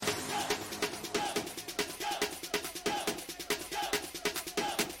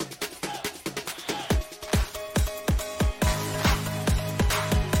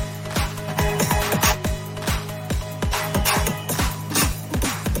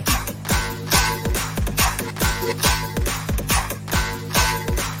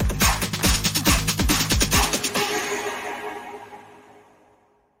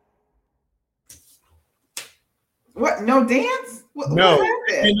No dance? No, what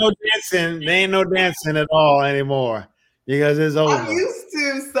happened? ain't no dancing. There ain't no dancing at all anymore because it's over. I'm used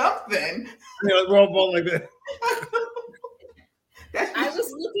to something. We're all both like that. I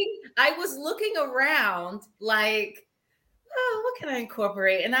was looking around like, oh, what can I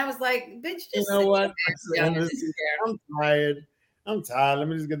incorporate? And I was like, bitch, just you know what? I'm tired. Let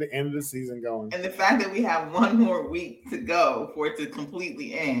me just get the end of the season going. And the fact that we have one more week to go for it to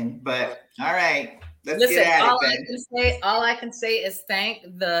completely end. But all right, let's get at it. All I can say is thank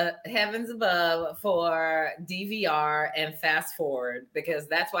the heavens above for DVR and fast forward, because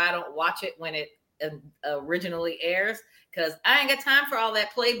that's why I don't watch it when it originally airs, because I ain't got time for all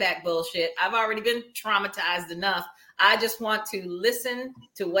that playback bullshit. I've already been traumatized enough. I just want to listen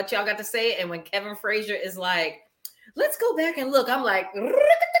to what y'all got to say. And when Kevin Frazier is like, let's go back and look, I'm like,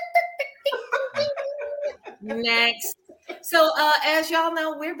 next. So as y'all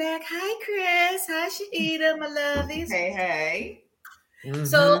know, we're back. Hi, Chris. Hi, Shahida, my lovies. Hey. Mm-hmm.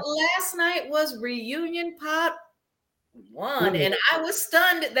 So last night was reunion part 1, and I was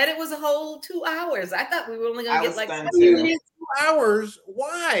stunned that it was a whole 2 hours. I thought we were only going to get like 2 hours.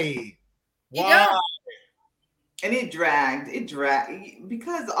 Why? Why? And it dragged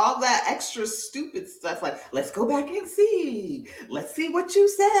because all that extra stupid stuff, like, let's go back and see. Let's see what you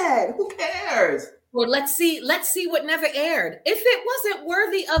said. Who cares? Well, let's see what never aired. If it wasn't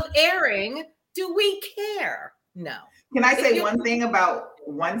worthy of airing, do we care? No. Can I say one thing about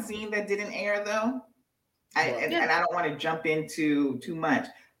one scene that didn't air, though? And I don't want to jump into too much,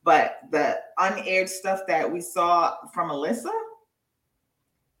 but the unaired stuff that we saw from Alyssa,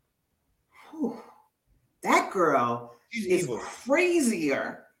 that girl is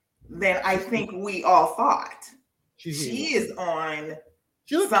crazier than I think we all thought. She is on.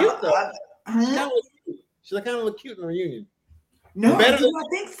 She looked cute though. She kind of look cute in the reunion. No, I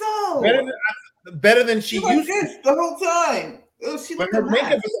think so. Better than she used to the whole time.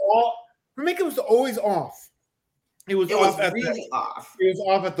 Her makeup was always off. It was really off. It was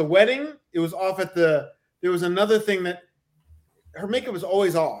off at the wedding. It was off at the. There was another thing that her makeup was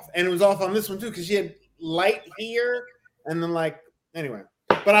always off, and it was off on this one too because she had light here, and then anyway.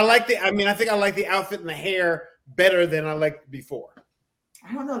 But I think I like the outfit and the hair better than I liked before.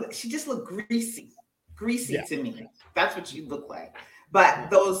 I don't know. She just looked greasy to me. That's what she looked like.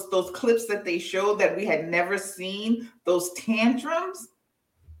 But those clips that they showed that we had never seen, those tantrums,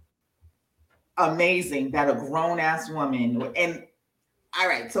 amazing. That a grown-ass woman. And all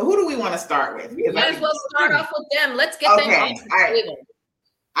right, so who do we want to start with? We might as well start off with them. Let's get them off the table.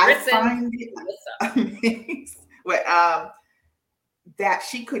 I find it amazing that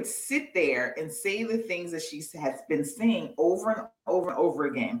she could sit there and say the things that she has been saying over and over and over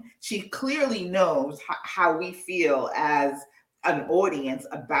again. She clearly knows how we feel as an audience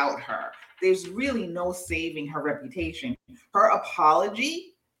about her. There's really no saving her reputation. Her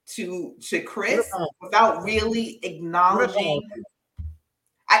apology to Chris without really acknowledging.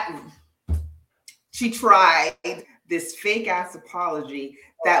 She tried this fake ass apology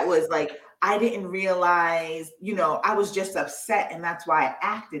that was like, I didn't realize, I was just upset and that's why I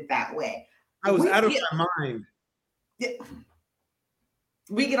acted that way. I was out of my mind.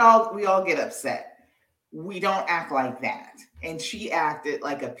 We all get upset. We don't act like that. And she acted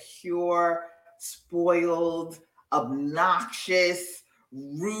like a pure, spoiled, obnoxious,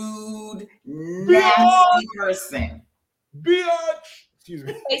 rude, nasty person. Bitch. Excuse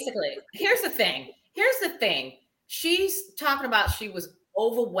me. Basically, here's the thing. She's talking about she was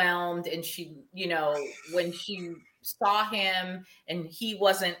overwhelmed and she, when she saw him and he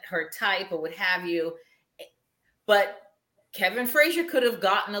wasn't her type or what have you. But Kevin Frazier could have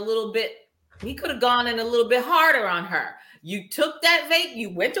gone in a little bit harder on her. You took that you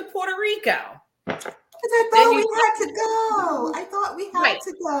went to Puerto Rico. Because I thought we had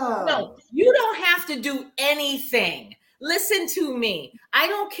to go. No, you don't have to do anything. Listen to me. I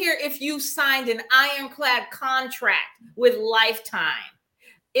don't care if you signed an ironclad contract with Lifetime.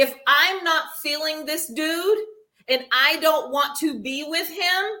 If I'm not feeling this dude and I don't want to be with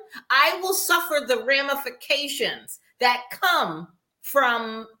him, I will suffer the ramifications that come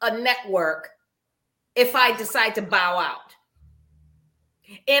from a network if I decide to bow out.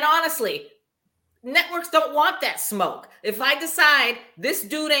 And honestly, networks don't want that smoke. If I decide this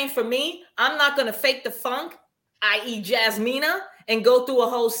dude ain't for me, I'm not going to fake the funk, i.e. Jasmina, and go through a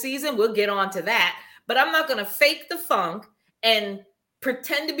whole season. We'll get on to that. But I'm not going to fake the funk and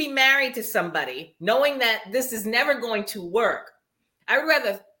pretend to be married to somebody knowing that this is never going to work. I'd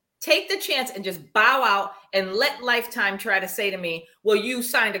rather take the chance and just bow out and let Lifetime try to say to me, well, you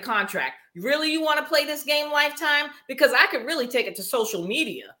signed a contract. Really, you want to play this game, Lifetime? Because I could really take it to social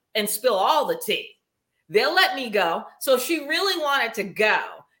media and spill all the tea. They'll let me go. So if she really wanted to go,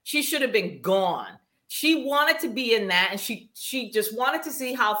 she should have been gone. She wanted to be in that, and she just wanted to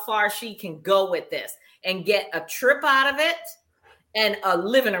see how far she can go with this and get a trip out of it and a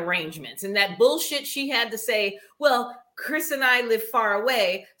living arrangements. And that bullshit she had to say, well, Chris and I live far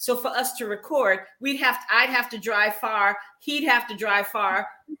away, so for us to record, I'd have to drive far, he'd have to drive far.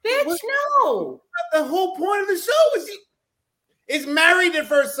 Bitch, no. The whole point of the show is married at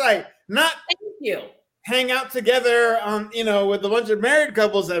first sight, not thank you. Hang out together with a bunch of married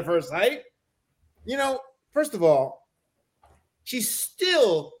couples at first sight. First of all, she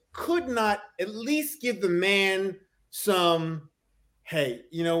still could not at least give the man some, hey,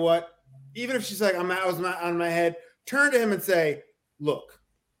 you know what? Even if she's like, I was on my head, turn to him and say, look,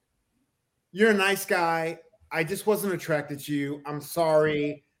 you're a nice guy. I just wasn't attracted to you. I'm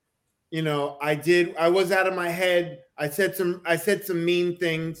sorry. I was out of my head. I said some mean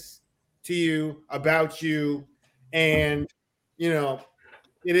things to you about you. And,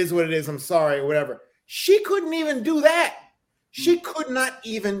 it is what it is. I'm sorry, whatever. She couldn't even do that. She could not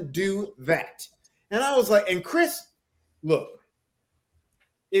even do that. And I was like, and Chris, look,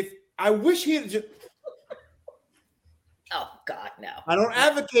 if I wish he had just. Oh God, no. I don't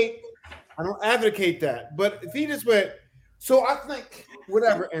advocate that. But if he just went, so I think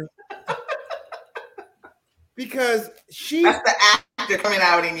whatever, and because that's the actor coming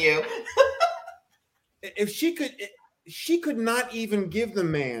out in you. If she could not even give the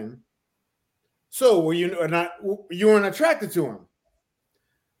man. So were you not? You weren't attracted to him.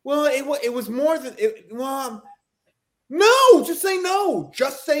 Well, it was more than it. Well, no, just say no.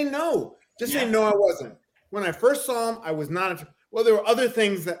 Just say no. Just say no. I wasn't. When I first saw him, I was not. Well, there were other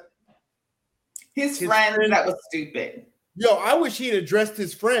things that his friends that was stupid. Yo, I wish he'd addressed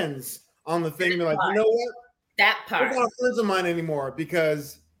his friends on the thing. They're like, you know what? That part. They're not friends of mine anymore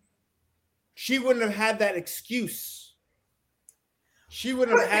because she wouldn't have had that excuse. She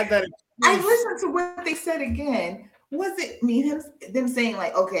wouldn't have had that excuse. I listened to what they said again. Was it them saying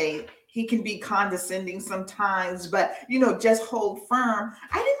like, okay, he can be condescending sometimes, but just hold firm.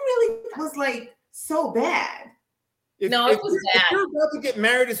 I didn't really was like so bad. It was bad. If you're about to get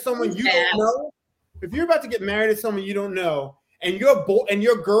married to someone you don't know, and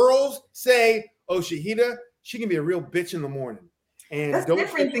your girls say, "Oh, Shahida, she can be a real bitch in the morning," and that's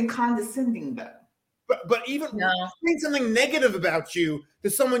different than condescending, though. But even saying something negative about you to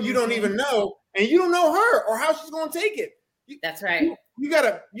someone you don't even know, and you don't know her or how she's going to take it. That's right. You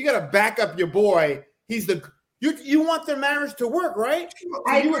gotta back up your boy. You want their marriage to work, right?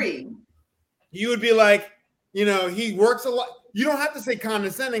 I agree. You would be like, he works a lot. You don't have to say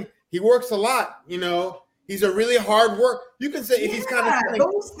condescending. He works a lot. He's a really hard work. You can say if he's condescending.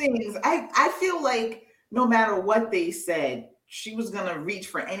 Those things. I feel like no matter what they said, she was gonna reach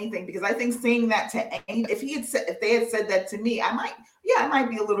for anything, because I think saying that to any, if they had said that to me, I might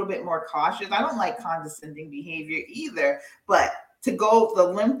be a little bit more cautious. I don't like condescending behavior either, but to go the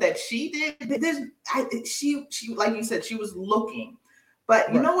length that she did, she like you said, she was looking.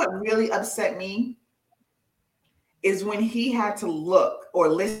 But you know what really upset me is when he had to look or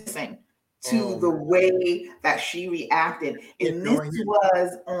listen to the way that she reacted, and this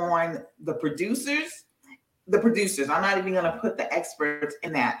was on the producers. I'm not even going to put the experts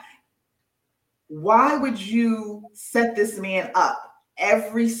in that. Why would you set this man up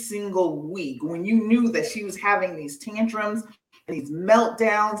every single week when you knew that she was having these tantrums and these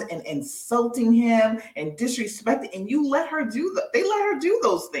meltdowns and insulting him and disrespecting, and you let her do they let her do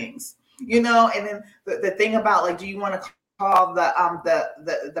those things, and then the thing about like, do you want to call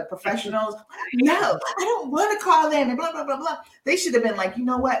the professionals? No, I don't want to call them, and blah blah blah blah. They should have been like, you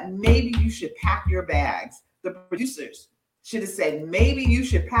know what? Maybe you should pack your bags. The producers should have said, maybe you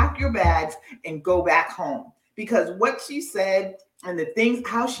should pack your bags and go back home, because what she said and the things,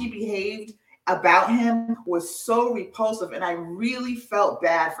 how she behaved about him was so repulsive. And I really felt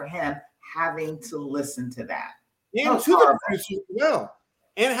bad for him having to listen to that. And to the producers as well.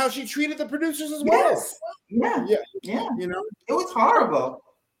 And how she treated the producers as well. Yeah. It was horrible.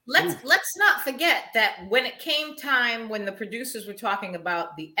 Let's not forget that when it came time when the producers were talking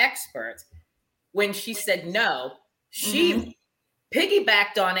about the experts, when she said no, she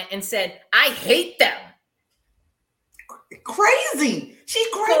piggybacked on it and said, I hate them. Crazy. She's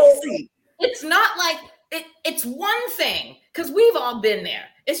crazy. So it's not like it's one thing, because we've all been there.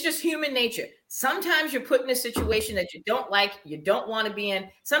 It's just human nature. Sometimes you're put in a situation that you don't like, you don't want to be in.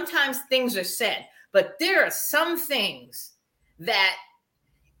 Sometimes things are said, but there are some things that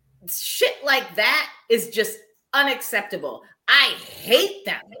shit like that is just unacceptable. I hate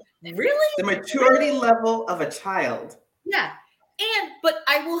them. Really? The maturity level of a child. Yeah. But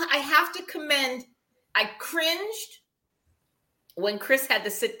I have to commend I cringed when Chris had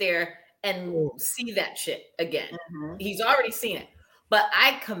to sit there and see that shit again. Mm-hmm. He's already seen it. But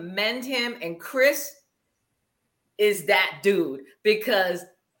I commend him, and Chris is that dude because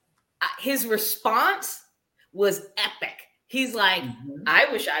his response was epic. He's like, I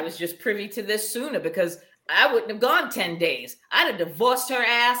wish I was just privy to this sooner because I wouldn't have gone 10 days. I'd have divorced her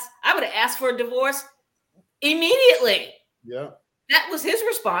ass. I would have asked for a divorce immediately. Yeah. That was his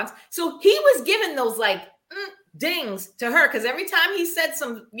response. So he was giving those like dings to her because every time he said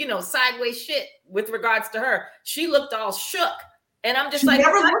some, sideways shit with regards to her, she looked all shook. And I'm just she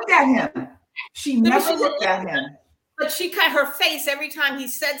never looked at him. She never looked at him. But she cut her face every time he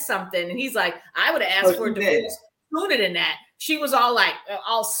said something. And he's like, I would have asked for a divorce sooner than that. She was all like,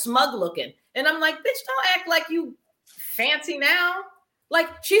 all smug looking. And I'm like, bitch, don't act like you fancy now. Like,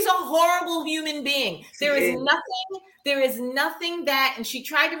 she's a horrible human being. There is nothing that, and she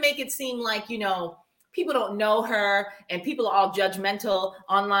tried to make it seem like, people don't know her and people are all judgmental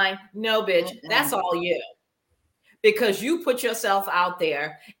online. No, bitch, that's all you. Because you put yourself out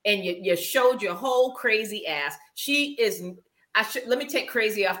there and you showed your whole crazy ass. Let me take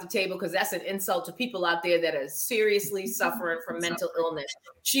crazy off the table because that's an insult to people out there that are seriously suffering from mental illness.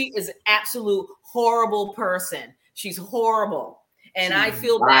 She is an absolute horrible person. She's horrible. And I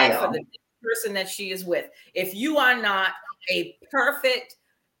feel bad for the person that she is with. If you are not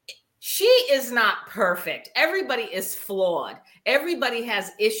she is not perfect. Everybody is flawed. Everybody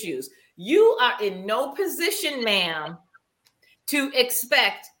has issues. You are in no position, ma'am, to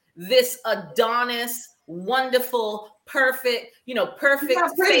expect this Adonis, wonderful, perfect, perfect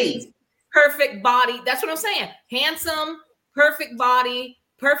face, perfect body. That's what I'm saying. Handsome, perfect body,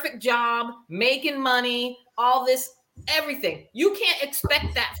 perfect job, making money, all this, everything. You can't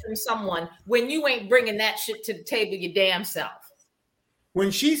expect that from someone when you ain't bringing that shit to the table your damn self. When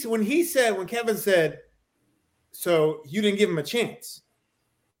Kevin said, so you didn't give him a chance.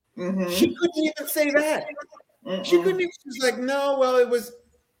 Mm-hmm. She couldn't even say that. She couldn't even. She's like, no. Well, it was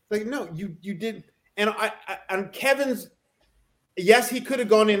like, no, you didn't. And on Kevin's, yes, he could have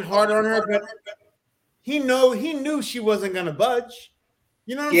gone in hard on her, but he knew she wasn't gonna budge.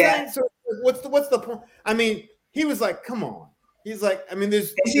 You know what I'm saying? So what's the point? I mean, he was like, come on. He's like, I mean,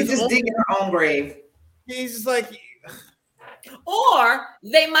 she's just digging her own grave. He's just like. Or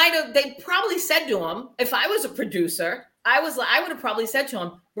they probably said to him, if I was a producer, I would have probably said to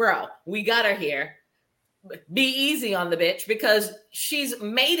him, bro, we got her here. Be easy on the bitch because she's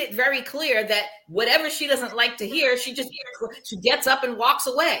made it very clear that whatever she doesn't like to hear, she gets up and walks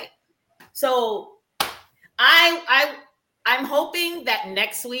away. So I'm hoping that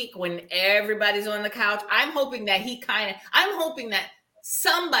next week when everybody's on the couch, I'm hoping that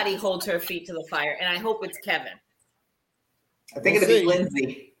somebody holds her feet to the fire, and I hope it's Kevin. I think it'll be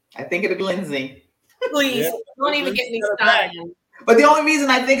Lindsay. Please, don't even get me started. But the only reason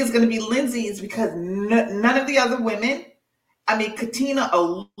I think it's going to be Lindsay is because none of the other women, I mean, Katina,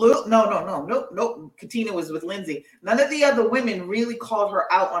 nope. Katina was with Lindsay. None of the other women really called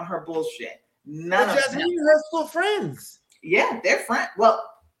her out on her bullshit. None of them. Jasmine and her are still friends. Yeah, they're friends. Well,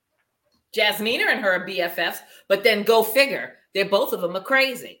 Jasmine and her are BFFs, but then go figure. Both of them are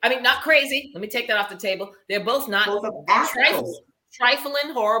crazy. I mean, not crazy. Let me take that off the table. They're both not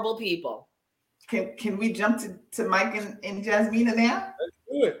trifling, horrible people. Can we jump to Mike and Jasmina now? Let's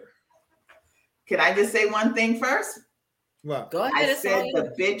do it. Can I just say one thing first? What? Go ahead. I said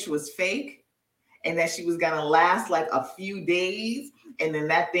the bitch was fake and that she was going to last like a few days and then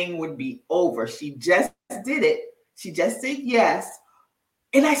that thing would be over. She just did it. She just said yes.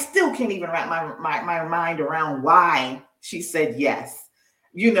 And I still can't even wrap my mind around why she said yes.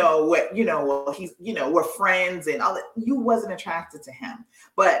 He's, we're friends and all that. You wasn't attracted to him.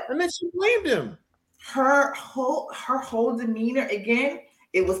 But and then she blamed him. Her whole demeanor, again,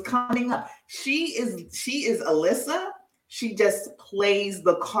 it was coming up. She is Alyssa. She just plays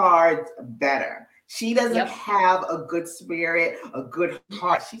the cards better. She doesn't have a good spirit, a good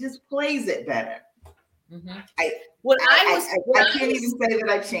heart. She just plays it better. Mm-hmm. I can't even say that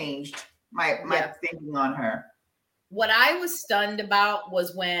I changed my thinking on her. What I was stunned about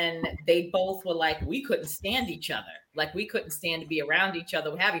was when they both were like, we couldn't stand each other. Like, we couldn't stand to be around each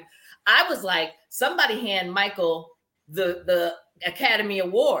other, what have you. I was like, somebody hand Michael the Academy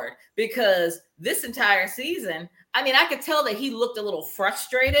Award because this entire season, I mean, I could tell that he looked a little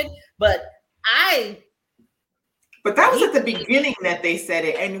frustrated, but that was at the beginning that they said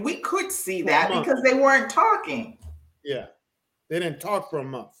it. And we could see that because they weren't talking. Yeah. They didn't talk for a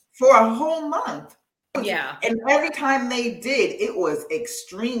month. For a whole month. Yeah. And every time they did, it was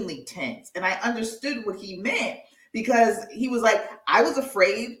extremely tense. And I understood what he meant because he was like, I was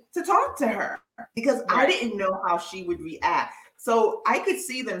afraid to talk to her because I didn't know how she would react. So I could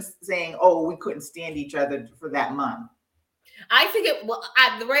see them saying, oh, we couldn't stand each other for that month. I think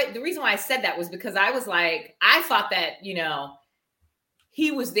the reason why I said that was because I was like, I thought that, you know, he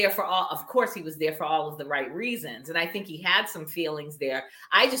was there for all, of course he was there for all of the right reasons. And I think he had some feelings there.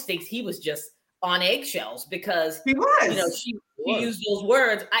 I just think he was just on eggshells because he was, you know, she used those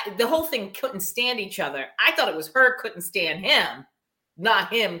words. The whole thing couldn't stand each other. I thought it was her couldn't stand him,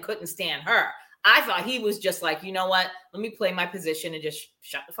 not him couldn't stand her. I thought he was just like, you know what? Let me play my position and just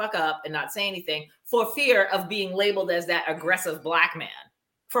shut the fuck up and not say anything for fear of being labeled as that aggressive black man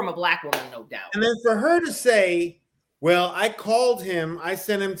from a black woman, no doubt. And then for her to say, well, I called him, I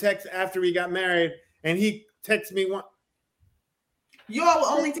sent him text after we got married, and he texted me one. Y'all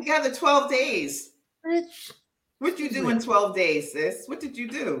were only together 12 days. Bitch. What'd you do in 12 days, sis? What did you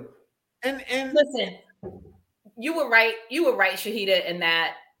do? And listen, you were right. You were right, Shahida, in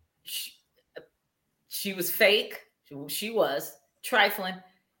that she was fake. She was trifling.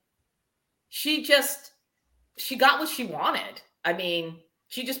 She got what she wanted. I mean,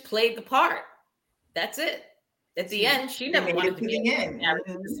 she just played the part. That's it. At the end, she never wanted to be married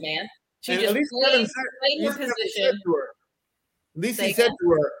to this man. She just played her position. At least he said to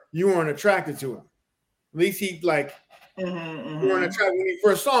her, you weren't attracted to him. At least he you weren't attracted. When you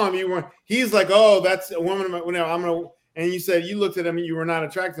first saw him, you weren't. He's like, oh, that's a woman. I'm gonna. And you said you looked at him and you were not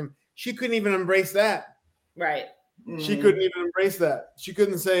attracted to him. She couldn't even embrace that. Right. She couldn't even embrace that. She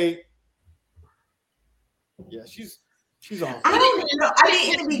couldn't say, yeah, she's on. I don't know. I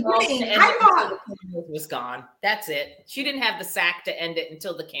mean, in the beginning, I thought the cameras was gone. That's it. She didn't have the sack to end it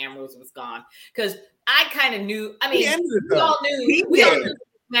until the cameras was gone. Because I kind of knew. I mean, we all knew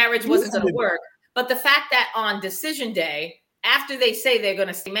marriage wasn't going to work. But the fact that on decision day, after they say they're going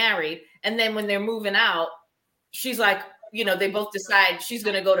to stay married, and then when they're moving out, she's like, you know, they both decide she's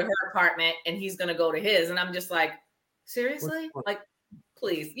going to go to her apartment and he's going to go to his. And I'm just like, seriously? Like,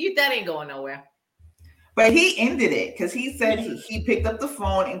 please, that ain't going nowhere. But he ended it because he said he picked up the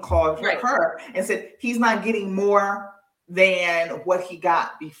phone and called her and said he's not getting more than what he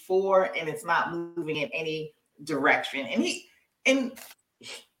got before, and it's not moving in any direction. And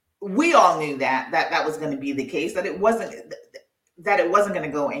we all knew that was going to be the case, that it wasn't going to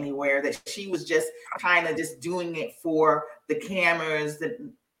go anywhere, that she was just kind of just doing it for the cameras. That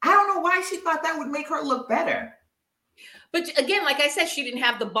I don't know why she thought that would make her look better. But again, like I said, she didn't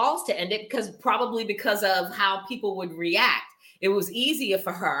have the balls to end it because of how people would react. It was easier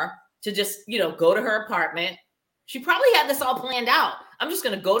for her to just, you know, go to her apartment. She probably had this all planned out. I'm just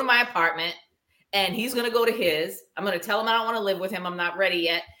going to go to my apartment and he's going to go to his. I'm going to tell him I don't want to live with him. I'm not ready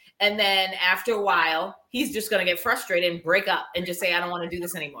yet. And then after a while, he's just going to get frustrated and break up and just say, I don't want to do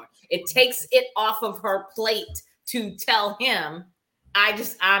this anymore. It takes it off of her plate to tell him,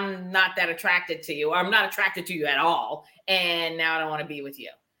 I'm not that attracted to you. Or I'm not attracted to you at all. And now I don't want to be with you.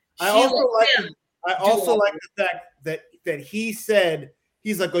 I also like the fact that he said,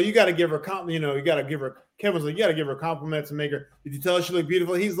 he's like, oh, you got to give her Kevin's like, you got to give her compliments and make her, did you tell her she looked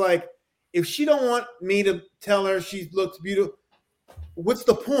beautiful? He's like, if she don't want me to tell her she looks beautiful, what's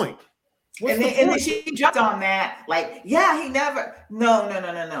the point? And then she jumped on that, like, yeah, he never.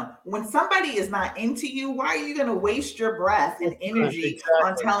 No. When somebody is not into you, why are you going to waste your breath and energy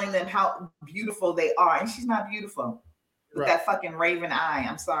on telling them how beautiful they are? And she's not beautiful with that fucking raven eye.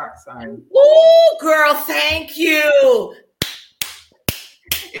 I'm sorry. Ooh, girl, thank you.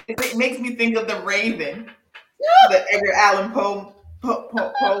 It makes me think of the Raven, the Edgar Allan Poe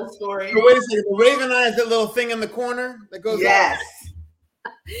story. So wait a second, the raven eye is that little thing in the corner that goes. Yes. Out?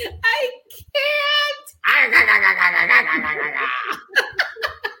 I can't.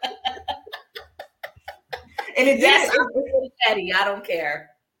 And Eddie, I don't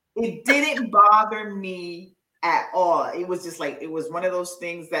care. It didn't bother me at all. It was just like, it was one of those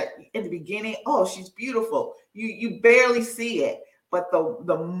things that in the beginning, oh, she's beautiful. You barely see it. But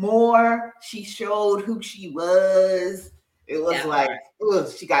the more she showed who she was, it was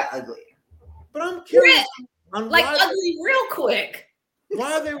ugh, she got ugly. But I'm curious. Ugly real quick.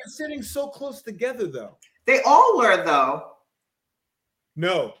 Why they were sitting so close together, though? They all were, though.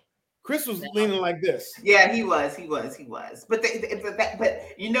 No. Chris was leaning like this. Yeah, he was. But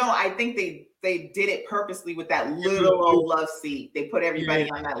you know, I think they did it purposely with that little old love seat. They put everybody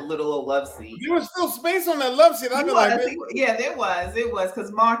on that little old love seat. There was still space on that love seat. I'd be like, yeah, there was. It was because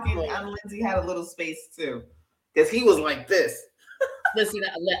Mark and Lindsay had a little space too, because he was like this. Listen,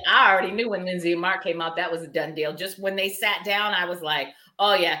 I already knew when Lindsay and Mark came out, that was a done deal. Just when they sat down, I was like,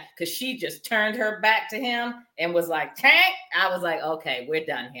 oh yeah, because she just turned her back to him and was like, tank. I was like, okay, we're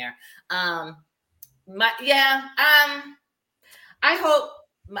done here. I hope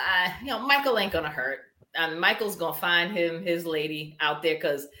Michael ain't gonna hurt. Michael's gonna find his lady out there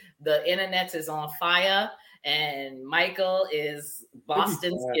because the internet is on fire, and Michael is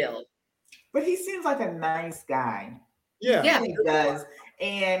Boston's guild. But he seems like a nice guy. Yeah, he does.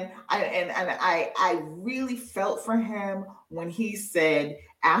 And I really felt for him when he said,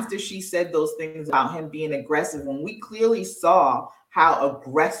 after she said those things about him being aggressive, when we clearly saw how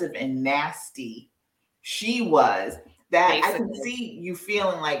aggressive and nasty she was, that basically. I can see you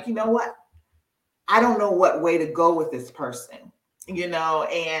feeling like, you know what? I don't know what way to go with this person, and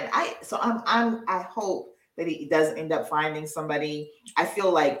I hope that he does end up finding somebody. I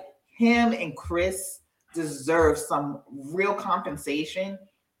feel like him and Chris deserve some real compensation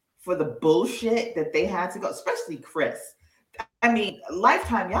for the bullshit that they had to go, especially Chris. I mean,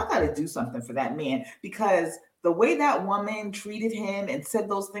 Lifetime, y'all got to do something for that man, because the way that woman treated him and said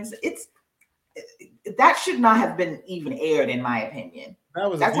those things, that should not have been even aired, in my opinion.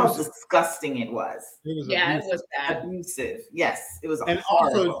 That's how disgusting it was. It was bad. Abusive. Yes, it was. And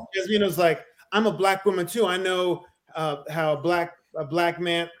horrible. Also, Jasmine was like, "I'm a black woman too. I know how a black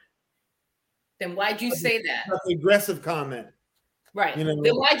man." Then why'd you say that? That's an aggressive comment, right? Then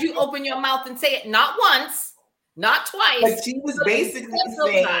why'd you open your mouth and say it? Not once, not twice. But she was basically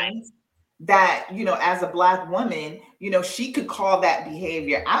saying that, as a black woman, she could call that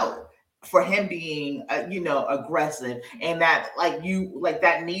behavior out for him being, aggressive, and that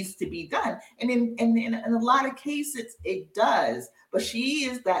that needs to be done. And in a lot of cases, it does. But she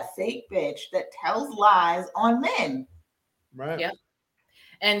is that fake bitch that tells lies on men. Right. Yep.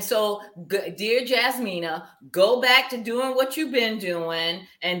 And so, dear Jasmina, go back to doing what you've been doing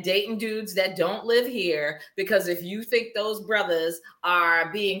and dating dudes that don't live here. Because if you think those brothers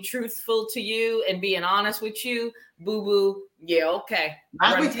are being truthful to you and being honest with you, boo-boo, yeah, okay.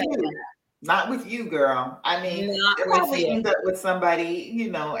 Not with you. Not with you, girl. I mean, they probably end up with somebody,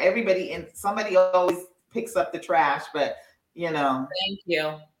 somebody always picks up the trash, but, Thank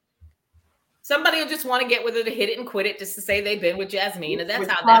you. Somebody will just want to get with her to hit it and quit it just to say they've been with Jasmine. That's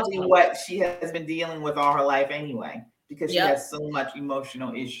how that's what she has been dealing with all her life anyway, because she has so much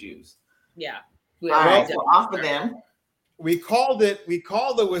emotional issues. Yeah. All right, so off of them. We called it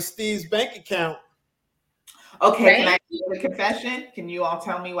with Steve's bank account. Okay, can I do a confession? Can you all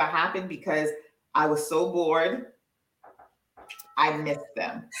tell me what happened? Because I was so bored. I missed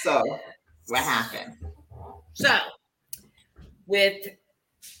them. So what happened? So with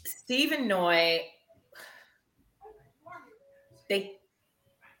Steve and Noy,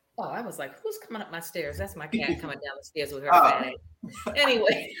 I was like, who's coming up my stairs? That's my cat coming down the stairs with her fat ass.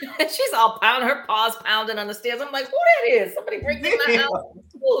 Anyway, she's all her paws pounding on the stairs. I'm like, who that is? Somebody break in my house.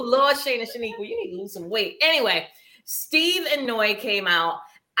 Oh, Lord, Shane and Shaniqua, you need to lose some weight. Anyway, Steve and Noy came out.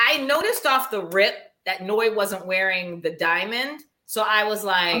 I noticed off the rip that Noy wasn't wearing the diamond. So I was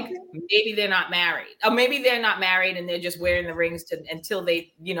like, maybe they're not married. Or maybe they're not married and they're just wearing the rings until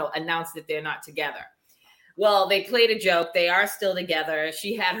they, announce that they're not together. Well, they played a joke. They are still together.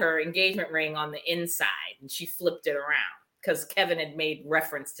 She had her engagement ring on the inside and she flipped it around because Kevin had made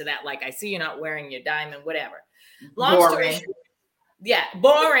reference to that. Like, I see you're not wearing your diamond, whatever. Long story short,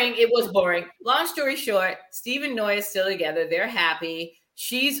 boring. It was boring. Long story short, Steve and Noy is still together. They're happy.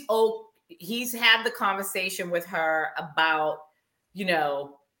 He's had the conversation with her about,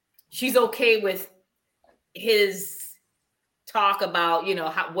 she's okay with his talk about,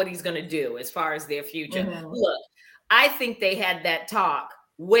 what he's going to do as far as their future. Mm-hmm. Look, I think they had that talk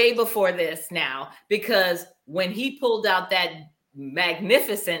way before this now, because when he pulled out that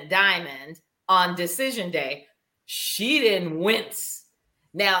magnificent diamond on decision day, she didn't wince.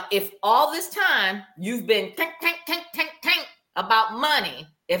 Now, if all this time you've been tank about money,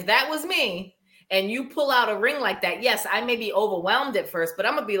 if that was me and you pull out a ring like that, yes, I may be overwhelmed at first, but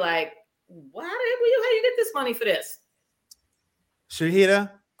I'm going to be like, how you get this money for this?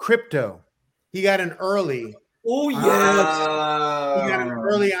 Shahida, crypto. He got an early. Oh, yes. He got an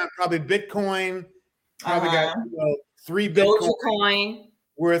early on probably Bitcoin. Probably got 3 Bitcoin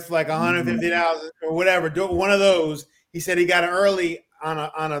worth like $150 or whatever. One of those. He said he got an early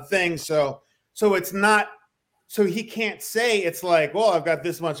on a thing. So it's not. So he can't say it's like, well, I've got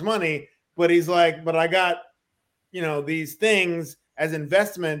this much money, but he's like, but I got, these things as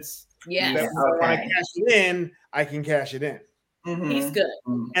investments. Yeah. When I cash it in, I can cash it in. Mm-hmm. He's good.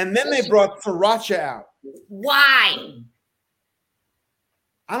 And then they brought Sriracha out. Why?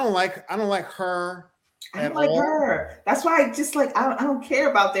 I don't like her. I don't like her. That's why I just I don't care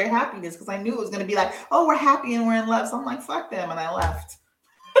about their happiness, because I knew it was going to be like, oh, we're happy and we're in love. So I'm like, fuck them, and I left.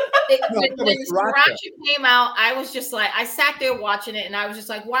 When Sriracha came out, I was just like, I sat there watching it, and I was just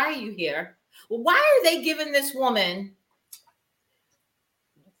like, why are you here? Well, why are they giving this woman?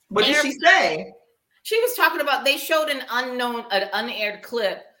 What did she say? She was talking about, they showed an unaired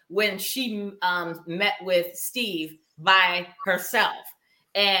clip when she met with Steve by herself.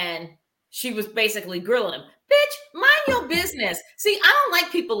 And she was basically grilling him. Bitch, mind your business. See, I don't like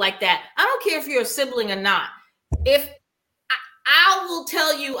people like that. I don't care if you're a sibling or not. If I will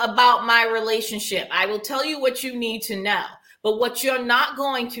tell you about my relationship, I will tell you what you need to know. But what you're not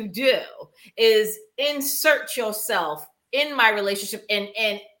going to do is insert yourself in my relationship and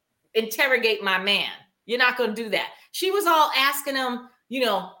interrogate my man. You're not going to do that. She was all asking him, you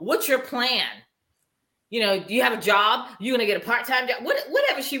know, what's your plan? You know, do you have a job? You going to get a part-time job?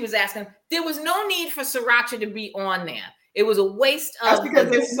 Whatever she was asking. There was no need for Sriracha to be on there. It was a waste of. That's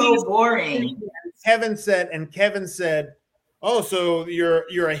because it's so boring. Kevin said, oh, so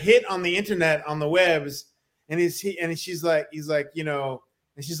you're a hit on the internet, on the webs. And she's like, you know,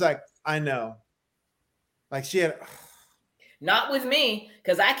 and she's like, I know. Like she had. Not with me,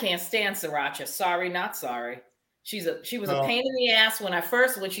 because I can't stand Sriracha. Sorry, not sorry. She was a pain in the ass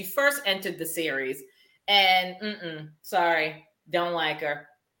when she first entered the series. And sorry, don't like her.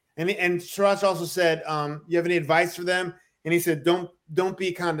 And Sriracha also said, you have any advice for them? And he said, don't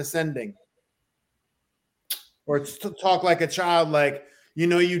be condescending. Or talk like a child, like, you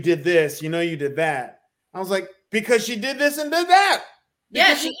know, you did this, you know, you did that. I was like, because she did this and did that.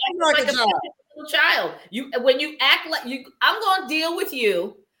 Yeah, she acted like a child. When you act like you, I'm going to deal with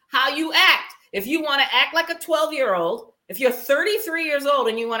you how you act. If you want to act like a 12-year-old, if you're 33 years old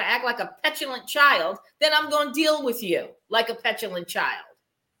and you want to act like a petulant child, then I'm going to deal with you like a petulant child.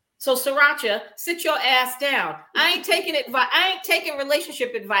 So Sriracha, sit your ass down. I ain't taking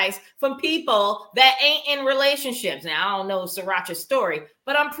relationship advice from people that ain't in relationships. Now, I don't know Sriracha's story,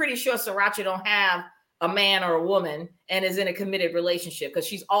 but I'm pretty sure Sriracha don't have a man or a woman and is in a committed relationship because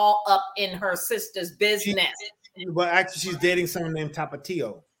she's all up in her sister's business. But actually, she's dating someone named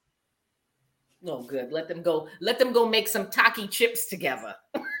Tapatio. Oh, good. Let them go. Let them go make some Taki chips together.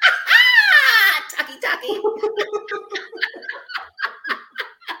 Taki.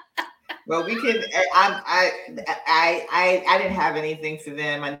 Well, we can. I didn't have anything for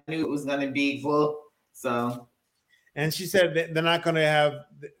them. I knew it was going to be full. So, and she said they're not going to have.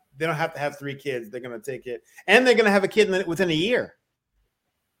 They don't have to have 3 kids. They're going to take it, and they're going to have a kid within a year.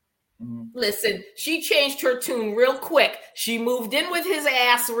 Listen, she changed her tune real quick. She moved in with his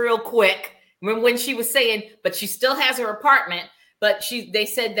ass real quick. When she was saying, but she still has her apartment. But they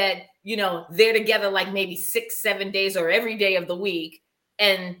said that, you know, they're together like maybe 6-7 days or every day of the week.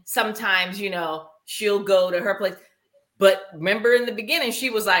 And sometimes, you know, she'll go to her place. But remember in the beginning, she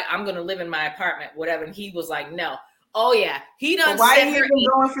was like, I'm going to live in my apartment, whatever. And he was like, no. Oh, yeah. He done. Why are you even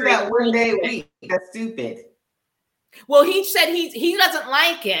going for that 1 day a week? That's stupid. Well, he said he doesn't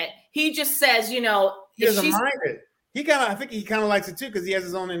like it. He just says, you know. He doesn't mind it. I think he kind of likes it too because he has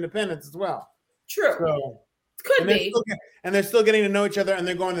his own independence as well. True. So, could be. And they're still getting to know each other and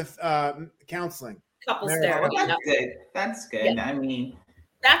they're going to counseling. Couples therapy. That's good. That's good. Yeah. I mean.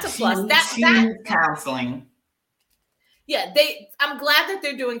 That's a plus. That's counseling. Yeah, I'm glad that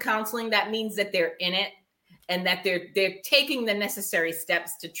they're doing counseling. That means that they're in it and that they're taking the necessary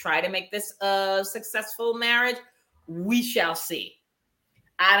steps to try to make this a successful marriage. We shall see.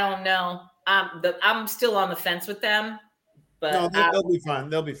 I don't know. I'm still on the fence with them, but no, they'll be fine.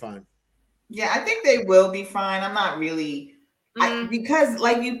 They'll be fine. Yeah, I think they will be fine. I'm not really because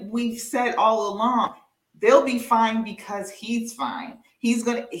like we've said all along, they'll be fine because he's fine.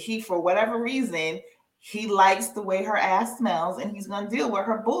 He for whatever reason, he likes the way her ass smells and he's going to deal with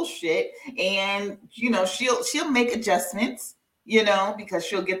her bullshit. And, you know, she'll make adjustments, you know, because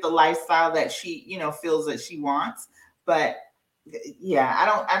she'll get the lifestyle that she, you know, feels that she wants. But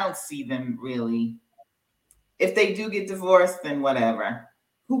yeah, I don't see them really. If they do get divorced, then whatever.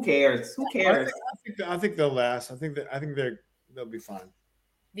 Who cares? Who cares? I think they'll last. I think they'll be fine.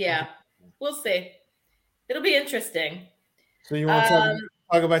 Yeah, we'll see. It'll be interesting. So you want to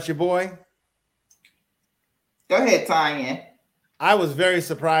talk about your boy? Go ahead, Tanya. I was very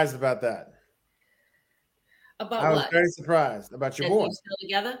surprised about that. About I was what? very surprised about your boy. You still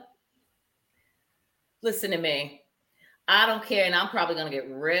together? Listen to me. I don't care, and I'm probably going to get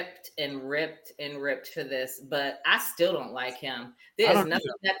ripped for this, but I still don't like him. There is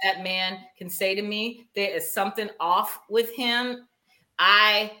nothing that man can say to me. There is something off with him.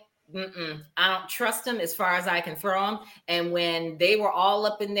 I don't trust him as far as I can throw him. And when they were all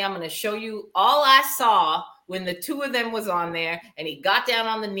up in there, I'm going to show you all I saw when the two of them was on there and he got down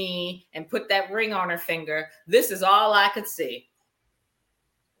on the knee and put that ring on her finger. This is all I could see.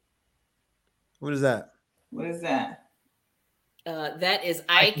 What is that? What is that? That is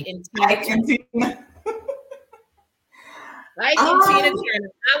Ike and Ike Tina and Turner. Ike and Tina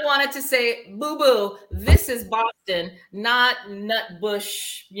Turner. I wanted to say, boo boo, this is Boston, not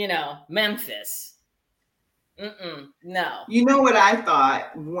Nutbush, Memphis. No. You know what I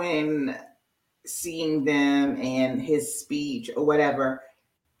thought when seeing them and his speech or whatever?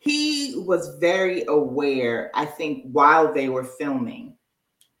 He was very aware, I think, while they were filming,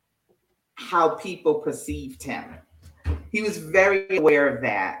 how people perceived him. He was very aware of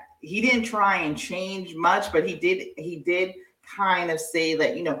that. He didn't try and change much, but he did kind of say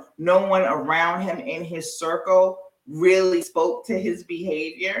that, no one around him in his circle really spoke to his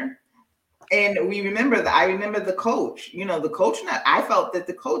behavior. And I remember the coach, I felt that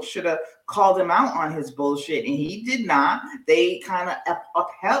the coach should have called him out on his bullshit, and he did not. They kind of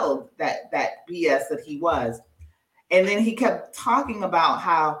upheld that BS that he was. And then he kept talking about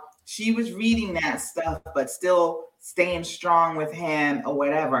how she was reading that stuff, but still staying strong with him or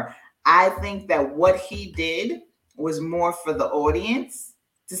whatever. I think that what he did was more for the audience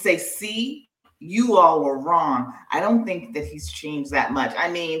to say, see, you all were wrong. I don't think that he's changed that much. I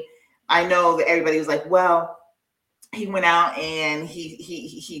mean, I know that everybody was like, well, he went out and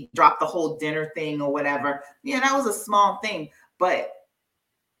he dropped the whole dinner thing or whatever. Yeah, that was a small thing, but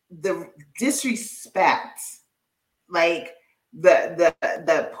the disrespect, like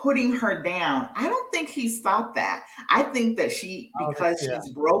the putting her down, I don't think he stopped that. I think that she's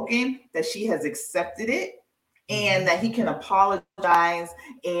broken, that she has accepted it, and that he can apologize,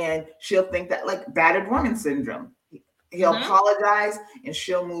 and she'll think that, like battered woman syndrome. He'll apologize and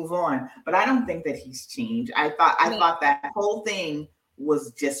she'll move on. But I don't think that he's changed. I thought that whole thing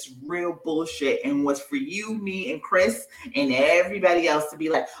was just real bullshit and was for you, me, and Chris, and everybody else to be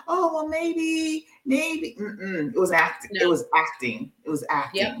like, oh, well, maybe. It was acting. No. It was acting.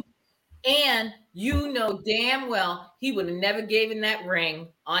 Yep. And damn well he would have never given that ring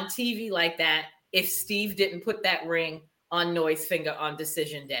on TV like that if Steve didn't put that ring on Noy's finger on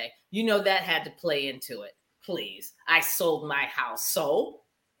decision day. That had to play into it. Please, I sold my house. So?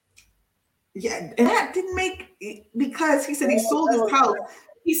 Yeah, and that didn't make it, because he said he sold his house.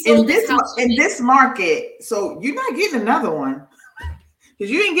 He sold his house in this market. So you're not getting another one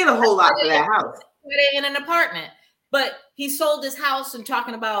because you didn't get a whole lot for that house. In an apartment, but he sold his house and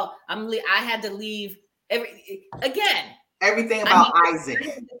talking about I had to leave everything about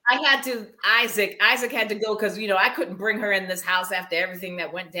Isaac. Isaac had to go because I couldn't bring her in this house after everything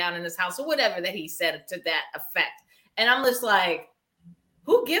that went down in this house or whatever that he said to that effect. And I'm just like,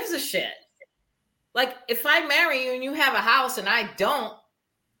 who gives a shit? Like, if I marry you and you have a house and I don't,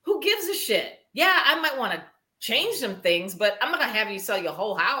 who gives a shit? Yeah, I might want to change some things, but I'm not gonna have you sell your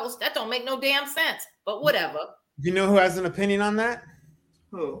whole house. That don't make no damn sense. But whatever. You know who has an opinion on that?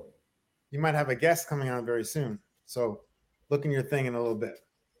 Who? You might have a guest coming on very soon. So look in your thing in a little bit.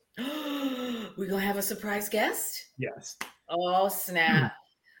 We're gonna have a surprise guest? Yes. Oh, snap.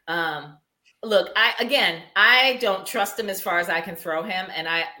 Look, I don't trust him as far as I can throw him. And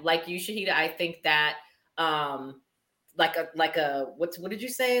I, like you, Shahida, I think that like a what did you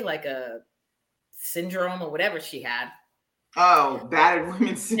say? Like a syndrome or whatever she had. Oh, battered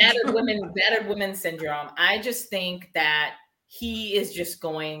women syndrome. Battered women syndrome. I just think that he is just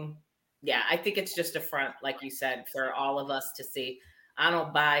going, I think it's just a front, like you said, for all of us to see. I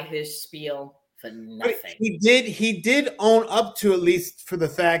don't buy his spiel for nothing. He did own up to, at least for the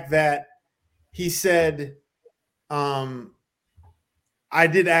fact that he said, I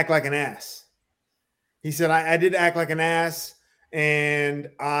did act like an ass. He said, I did act like an ass, and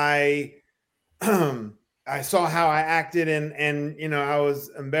I saw how I acted, and I was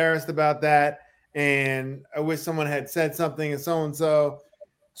embarrassed about that, and I wish someone had said something, and so.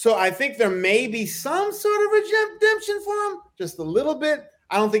 So I think there may be some sort of redemption for him, just a little bit.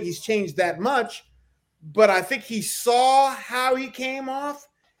 I don't think he's changed that much, but I think he saw how he came off,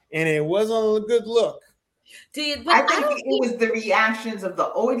 and it wasn't a good look. I think it was the reactions of the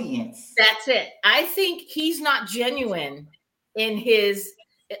audience. That's it. I think he's not genuine in his,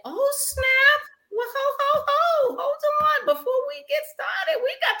 oh, snap. Well, hold on. Before we get started,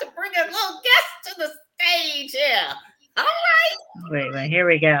 we got to bring a little guest to the stage here. All right. Wait, here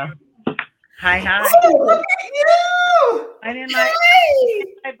we go. Hi. Oh, look at you. I'm in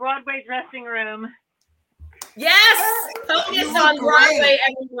my Broadway dressing room. Yes, Potus on Broadway,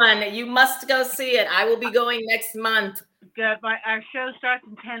 everyone. You must go see it. I will be going next month. Good. Our show starts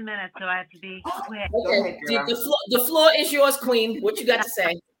in 10 minutes, so I have to be quick. Okay. The floor is yours, Queen. What you got to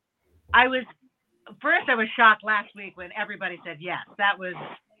say? I was shocked last week when everybody said yes. That was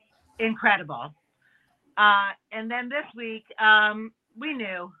incredible. And then this week, we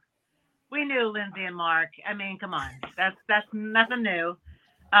knew we knew Lindsay and Mark. I mean, come on, that's nothing new.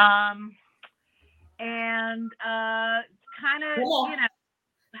 And kind of, you know,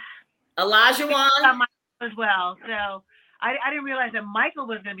 Olajuwon as well. So I didn't realize that Michael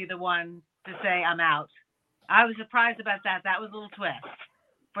was going to be the one to say I'm out. I was surprised about that. That was a little twist,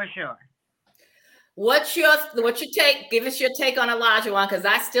 for sure. What's your take? Give us your take on Olajuwon, because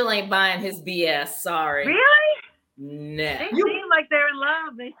I still ain't buying his BS. Sorry. Really? No. They seem like they're in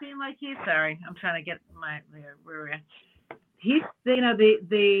love. They seem like he's sorry. I'm trying to get he's, you know,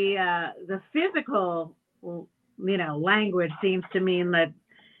 the physical, you know, language seems to mean that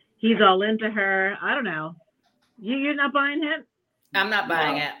he's all into her. I don't know. You're not buying it? I'm not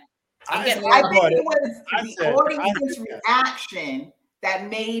buying it. I think it was the audience's reaction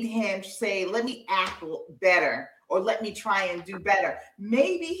that made him say, let me act better, or let me try and do better.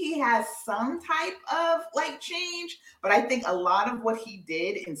 Maybe he has some type of like change, but I think a lot of what he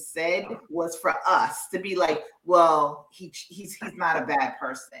did and said was for us to be like, well, he's not a bad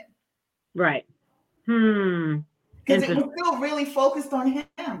person. Right. Because it was still really focused on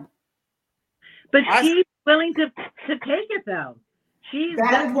him. But she's willing to take it though. She's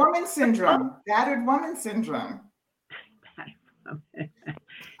battered woman syndrome. Battered woman syndrome.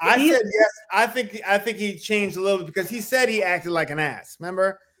 I said yes. I think he changed a little bit because he said he acted like an ass.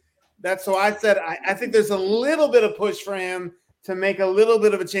 Remember? That's so I said I think there's a little bit of push for him to make a little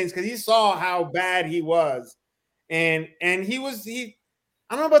bit of a change because he saw how bad he was. And he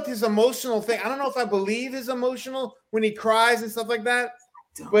I don't know about this emotional thing. I don't know if I believe his emotional when he cries and stuff like that.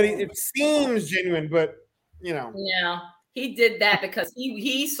 But it seems genuine, but you know. Yeah. He did that because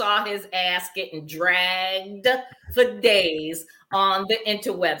he saw his ass getting dragged for days on the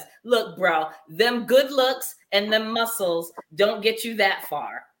interwebs. Look, bro, them good looks and them muscles don't get you that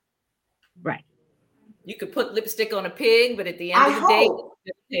far. Right. You could put lipstick on a pig, but at the end of the day,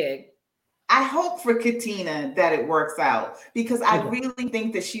 it's a pig. I hope for Katina that it works out because I really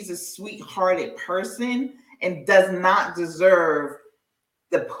think that she's a sweet-hearted person and does not deserve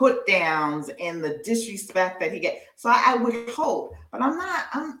the put downs and the disrespect that he gets. So I would hope, but I'm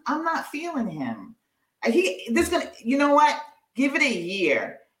not feeling him. You know what? Give it a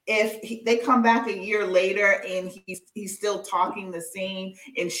year. If they come back a year later and he's still talking the same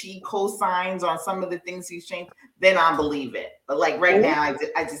and she co-signs on some of the things he's changed, then I'll believe it. But like right now, I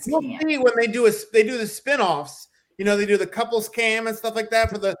just can't. See when they do the spinoffs, you know, they do the couples cam and stuff like that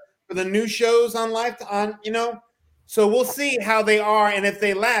for the new shows on Lifetime, you know. So we'll see how they are and if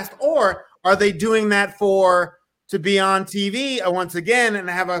they last, or are they doing that to be on TV once again and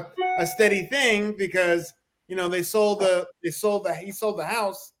have a steady thing because you know he sold the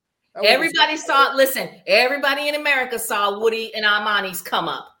house. Everybody saw. Listen, everybody in America saw Woody and Armani's come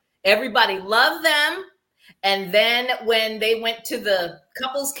up. Everybody loved them, and then when they went to the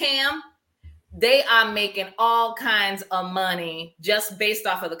couples cam, they are making all kinds of money just based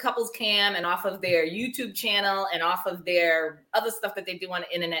off of the couples cam and off of their YouTube channel and off of their other stuff that they do on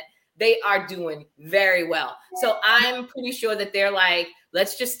the internet. They are doing very well. So I'm pretty sure that they're like,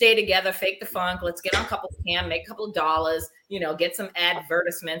 let's just stay together, fake the funk. Let's get on couples cam, make a couple of dollars, you know, get some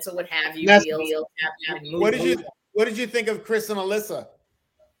advertisements or what have you. What did you think of Chris and Alyssa?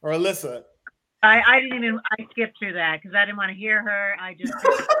 Or Alyssa? I skipped through that because I didn't want to hear her. I just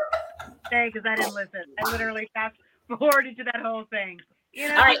because I didn't listen. I literally fast forwarded to that whole thing. You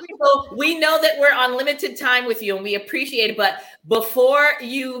know, all right, so we know that we're on limited time with you and we appreciate it. But before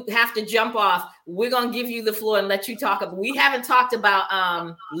you have to jump off, we're going to give you the floor and let you talk. We haven't talked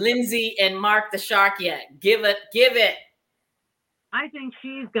about Lindsay and Mark the Shark yet. Give it. I think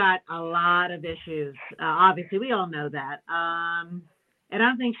she's got a lot of issues. Obviously, we all know that. And I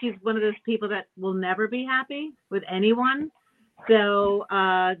don't think she's one of those people that will never be happy with anyone. So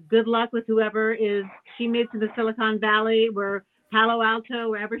good luck with whoever she moves to the Silicon Valley or Palo Alto,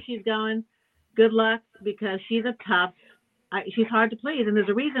 wherever she's going. Good luck because she's she's hard to please. And there's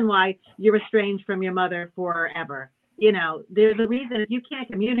a reason why you're estranged from your mother forever. You know, there's a reason if you can't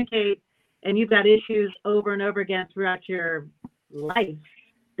communicate and you've got issues over and over again throughout your life,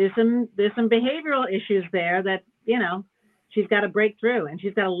 there's some behavioral issues there that, you know, she's got to break through and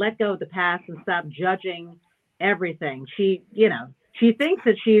she's got to let go of the past and stop judging everything. She thinks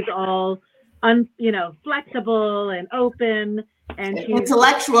that she's all flexible and open and she's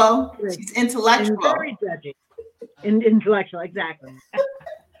intellectual. She's intellectual. And very judgy. Intellectual, exactly.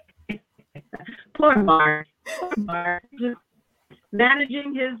 Poor Mark. Just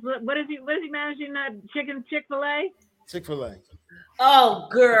managing his what is he managing that Chick-fil-A? Chick-fil-A. Oh,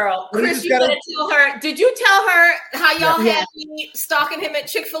 girl. Chris, you better tell her. Did you tell her how y'all had me stalking him at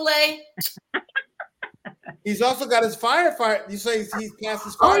Chick-fil-A? He's also got his firefighter. You say he's past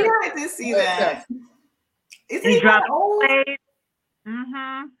his Oh fire. yeah, I did see that. Is He he dropped old? weight.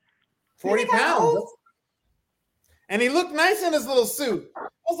 Mm-hmm. 40 Isn't he that pounds. old? And he looked nice in his little suit. I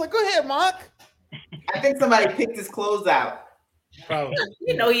was like, go ahead, Mark. I think somebody picked his clothes out. Probably.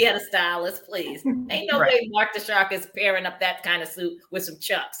 You know he had a stylist, please. Ain't no way Mark the Shark is pairing up that kind of suit with some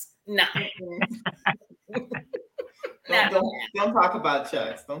Chucks. Nah. Don't talk about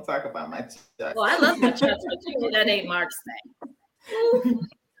Chucks. Don't talk about my Chucks. Well, I love my Chucks, but you know that ain't Mark's thing.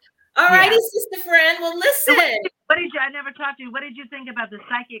 All righty, sister friend. Well, listen. What did you? I never talked to you. What did you think about the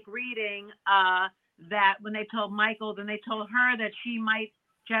psychic reading? That when they told Michael, then they told her that she might,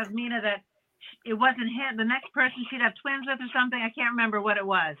 Jasmina, that it wasn't him. The next person she'd have twins with or something. I can't remember what it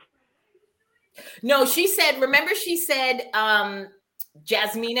was. No, she said. Remember, she said,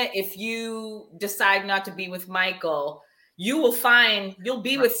 Jasmina, if you decide not to be with Michael, you'll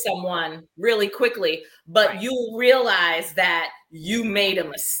be with someone really quickly, but you'll realize that you made a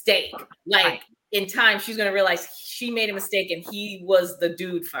mistake. Like in time, she's going to realize she made a mistake and he was the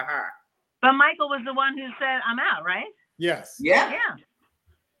dude for her. But Michael was the one who said, I'm out, right? Yes. Yeah.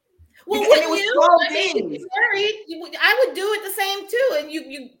 Well, because wouldn't you? Married, I would do it the same too. And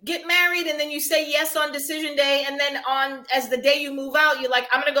you get married and then you say yes on decision day. And then as the day you move out, you're like,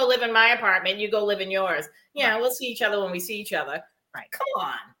 I'm going to go live in my apartment. You go live in yours. Yeah, we'll see each other when we see each other. Right. Come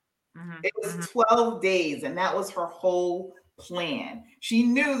on. Mm-hmm. It was 12 days, and that was her whole plan. She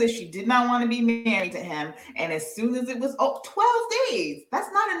knew that she did not want to be married to him. And as soon as it was 12 days, that's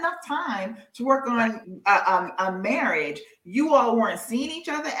not enough time to work on a marriage. You all weren't seeing each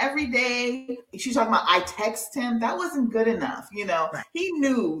other every day. She's talking about, I text him. That wasn't good enough. You know, he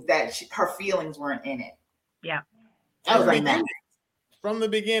knew that her feelings weren't in it. Yeah. That was like that. From the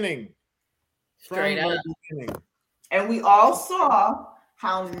beginning. Straight up. And we all saw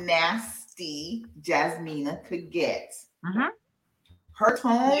how nasty Jasmina could get. Mm-hmm. Her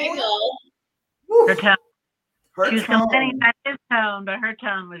tone. Her tone. She was tone. complaining about his tone, but her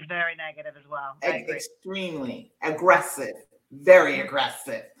tone was very negative as well. Extremely aggressive. Very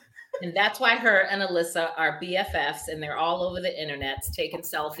aggressive. And that's why her and Alyssa are BFFs, and they're all over the internet taking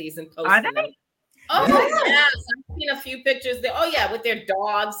selfies and posting Are they? them. Oh, yes. I've seen a few pictures there. Oh, yeah, with their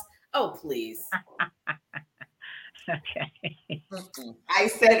dogs. Oh, please. Okay. I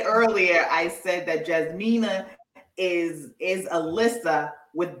said earlier, that Jasmina is Alyssa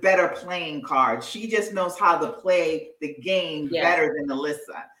with better playing cards. She just knows how to play the game better than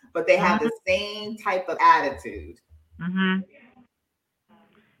Alyssa. But they have the same type of attitude. Mm-hmm.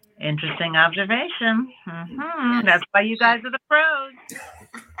 Interesting observation. Mm-hmm. That's why you guys are the pros.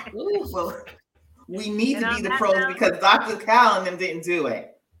 Well, we need to be the pros because Dr. Cal and them didn't do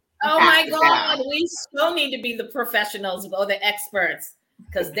it. Oh my God, we still need to be the professionals or the experts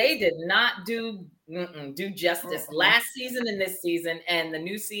because they did not do justice last season and this season, and the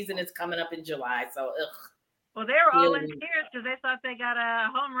new season is coming up in July. So, well, they were all in tears because they thought they got a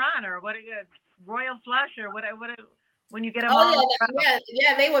home run or what? Royal flush or what? When you get them all.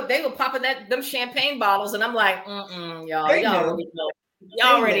 Yeah, they were popping them champagne bottles, and I'm like, y'all already know.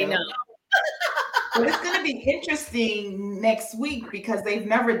 Y'all already know. But it's going to be interesting next week because they've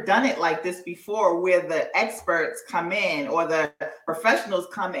never done it like this before, where the experts come in or the professionals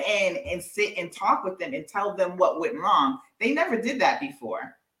come in and sit and talk with them and tell them what went wrong. They never did that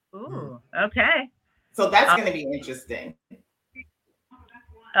before. Ooh, okay. So that's going to be interesting.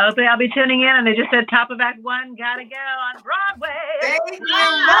 Okay, I'll be tuning in, and they just said top of Act 1, gotta go on Broadway.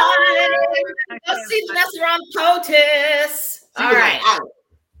 Go see Vanessa on Potus. All right.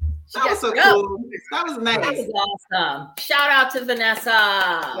 That was so cool. That was nice. That was awesome. Shout out to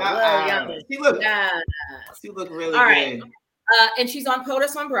Vanessa. She looked really All good. Right. And she's on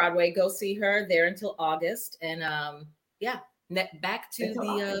Potus on Broadway. Go see her there until August. And back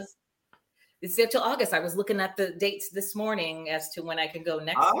to it's there till August. I was looking at the dates this morning as to when I can go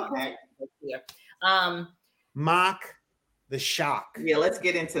next month. Mock the Shock. Yeah, let's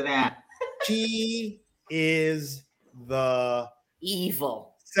get into that. She is the evil.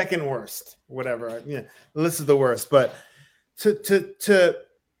 Second worst, whatever. Yeah, this is the worst. But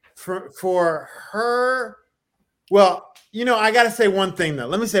for her, well, I got to say one thing though.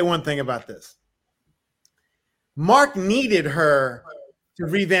 Let me say one thing about this. Mark needed her to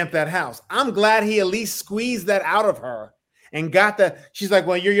revamp that house. I'm glad he at least squeezed that out of her and got that. She's like,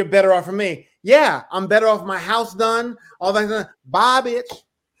 well, you're better off from me. Yeah, I'm better off. My house done. All that. Bye, bitch.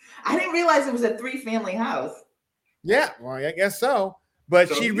 I didn't realize it was a 3-family house. Yeah, well, I guess so. But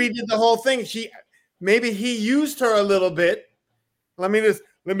she redid the whole thing. Maybe he used her a little bit. Let me just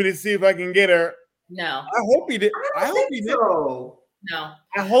see if I can get her. No. I hope he did. I hope he did. So. No.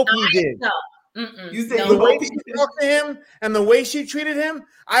 I hope he did. No. You said the way she talked to him and the way she treated him,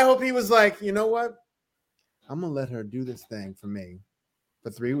 I hope he was like, you know what? I'm gonna let her do this thing for me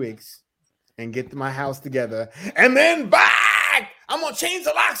for 3 weeks and get my house together, and then bye. I'm gonna change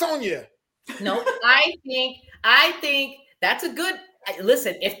the locks on you. No, I think that's a good.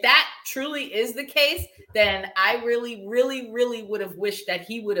 Listen, if that truly is the case, then I really, really, really would have wished that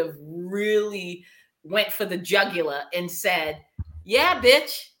he would have really went for the jugular and said, "Yeah,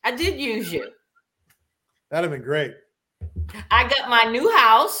 bitch, I did use you. That'd have been great. I got my new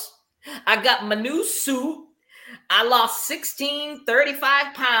house. I got my new suit. I lost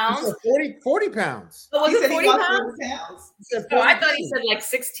 35 pounds. 40 pounds. Oh, was it 40 pounds? Oh, I thought he said like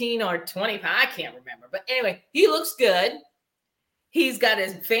 16 or 20 pounds. I can't remember. But anyway, he looks good. He's got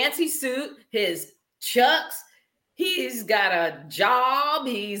his fancy suit, his Chucks. He's got a job.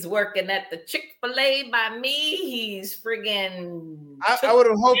 He's working at the Chick-fil-A by me. He's friggin' I would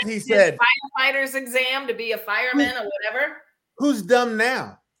have hoped he said firefighter's exam to be a fireman or whatever. Who's dumb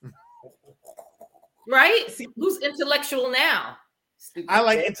now? Right? Who's intellectual now? Stupid I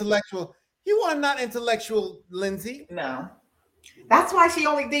like intellectual. You are not intellectual, Lindsay. No. That's why she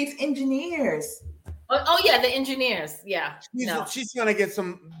only dates engineers. Oh yeah, the engineers. Yeah. She's trying to get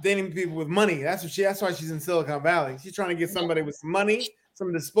some dating people with money. That's why she's in Silicon Valley. She's trying to get somebody with some money,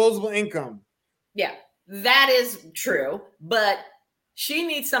 some disposable income. Yeah, that is true. But she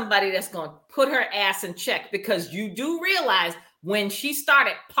needs somebody that's going to put her ass in check, because you do realize when she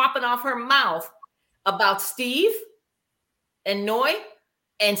started popping off her mouth about Steve and Noy,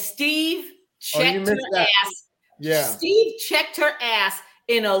 and Steve checked her ass. Yeah. Steve checked her ass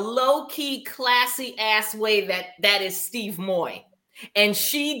in a low-key, classy ass way that is Steve Moy. And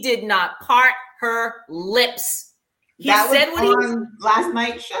she did not part her lips. He said what he was last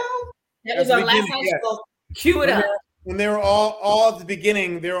night's show. That was on last night's show. Cue it up. When they were all at the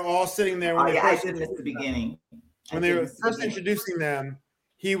beginning, they were all sitting there. I did miss the beginning. When they were first introducing them,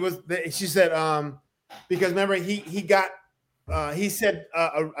 she said, because remember he said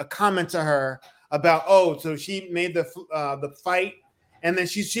a comment to her about, so she made the fight, and then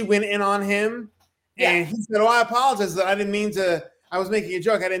she went in on him, and he said, I apologize, that I didn't mean to. I was making a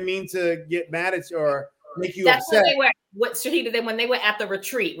joke. I didn't mean to get mad at you or make you upset. When they were at the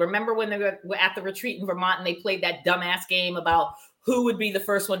retreat. Remember when they were at the retreat in Vermont and they played that dumbass game about who would be the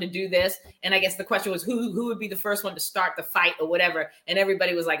first one to do this? And I guess the question was who would be the first one to start the fight or whatever. And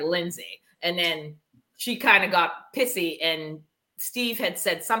everybody was like Lindsay. And then she kind of got pissy, and Steve had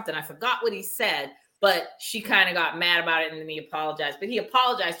said something. I forgot what he said, but she kind of got mad about it, and then he apologized. But he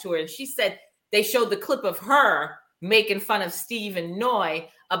apologized to her, and she said they showed the clip of her making fun of Steve and Noy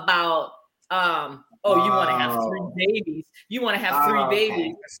about, you want to have 3 babies. You want to have 3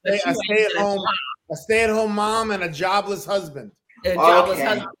 babies. A stay-at-home mom and a jobless husband.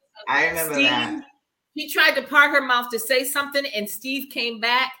 I remember that. She tried to part her mouth to say something, and Steve came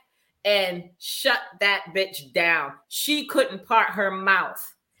back and shut that bitch down. She couldn't part her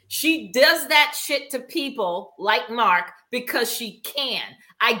mouth. She does that shit to people like Mark because she can.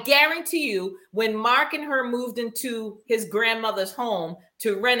 I guarantee you, when Mark and her moved into his grandmother's home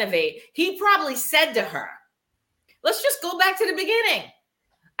to renovate, he probably said to her, let's just go back to the beginning.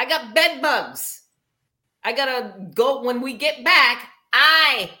 I got bed bugs. I gotta go. When we get back,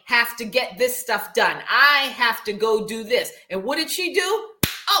 I have to get this stuff done. I have to go do this. And what did she do?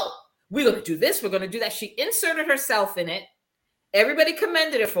 We're going to do this. We're going to do that. She inserted herself in it. Everybody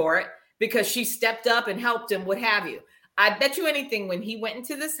commended her for it because she stepped up and helped him, what have you. I bet you anything, when he went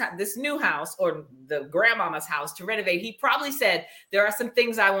into this new house, or the grandmama's house, to renovate, he probably said, there are some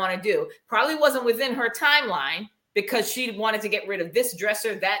things I want to do. Probably wasn't within her timeline, because she wanted to get rid of this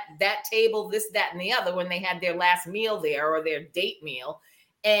dresser, that table, this, that, and the other when they had their last meal there, or their date meal.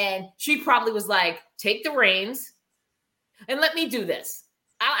 And she probably was like, take the reins and let me do this.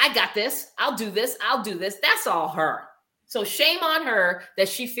 I got this. I'll do this. I'll do this. That's all her. So shame on her that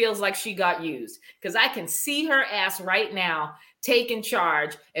she feels like she got used, because I can see her ass right now taking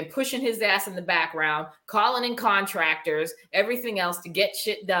charge and pushing his ass in the background, calling in contractors, everything else to get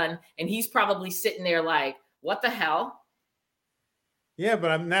shit done. And he's probably sitting there like, what the hell? Yeah,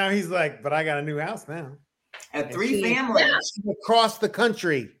 but now he's like, but I got a new house now. And 3 families. She's across the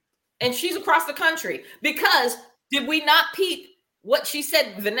country. And she's across the country because did we not peep what she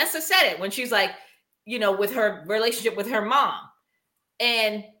said? Vanessa said it when she's like, with her relationship with her mom.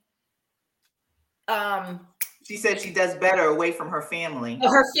 And she said she does better away from her family.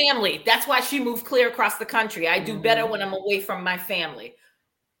 Her family. That's why she moved clear across the country. I do better when I'm away from my family.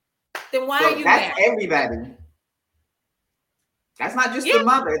 Then why are you mad? That's everybody. That's not just the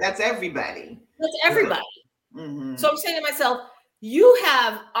mother. That's everybody. That's everybody. Mm-hmm. So I'm saying to myself, You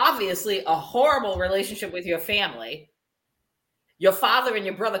have obviously a horrible relationship with your family. Your father and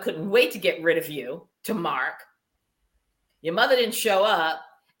your brother couldn't wait to get rid of you to Mark. Your mother didn't show up.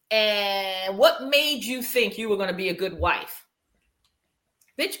 And what made you think you were going to be a good wife?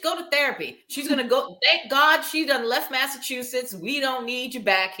 Bitch, go to therapy. She's going to go. Thank God she done left Massachusetts. We don't need you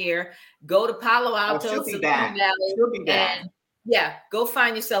back here. Go to Palo Alto. She'll be back. She'll be back. And yeah, go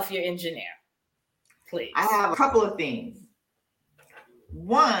find yourself your engineer. Please. I have a couple of things.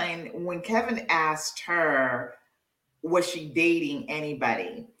 One, when Kevin asked her, was she dating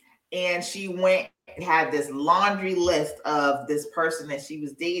anybody? And she went and had this laundry list of this person that she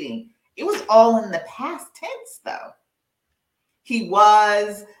was dating. It was all in the past tense, though. He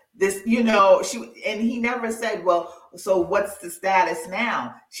was this, you know, and he never said, well, so what's the status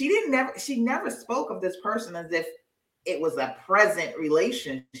now? She never spoke of this person as if it was a present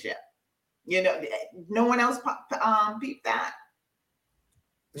relationship. You know, no one else peeped that.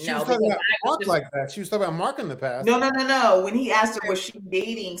 She was talking about Mark like that. She was talking about Mark in the past. No. When he asked her, was she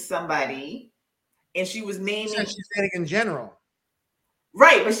dating somebody? And she was naming. She's dating in general.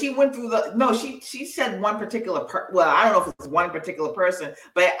 Right, but she went through she said one particular well, I don't know if it's one particular person,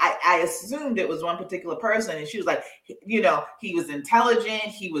 but I assumed it was one particular person. And she was like, you know, he was intelligent,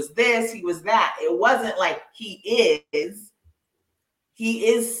 he was this, he was that. It wasn't like he is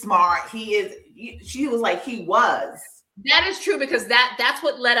smart, she was like, he was. That is true, because that's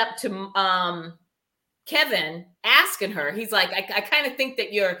what led up to Kevin asking her. He's like, I kind of think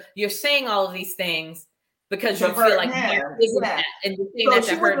that you're saying all of these things because you feel like isn't that, and you're saying that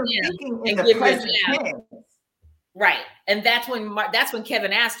to hurt him and give her down. Right, and that's when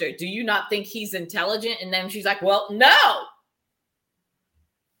Kevin asked her, "Do you not think he's intelligent?" And then she's like, "Well, no."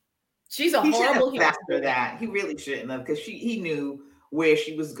 She's a horrible human. After that, he really shouldn't have, because he knew where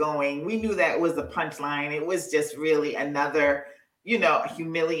she was going. We knew that was the punchline. It was just really another, you know,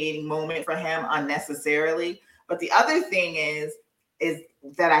 humiliating moment for him unnecessarily. But the other thing is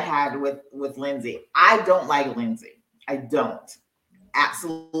that I had with Lindsay. I don't like Lindsay. I don't.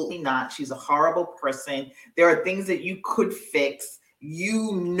 Absolutely not. She's a horrible person. There are things that you could fix.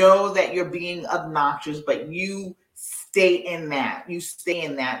 You know that you're being obnoxious, but you stay in that. You stay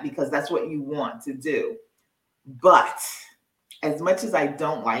in that because that's what you want to do. But as much as I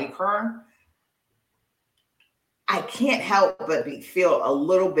don't like her, I can't help but feel a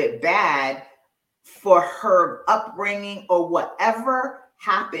little bit bad for her upbringing or whatever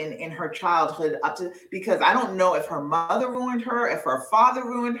happened in her childhood because I don't know if her mother ruined her, if her father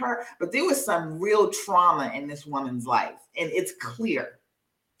ruined her, but there was some real trauma in this woman's life. And it's clear.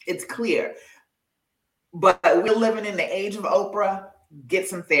 It's clear. But we're living in the age of Oprah. Get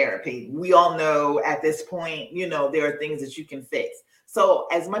some therapy. We all know at this point, you know, there are things that you can fix. So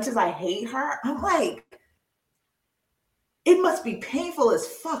as much as I hate her, I'm like, it must be painful as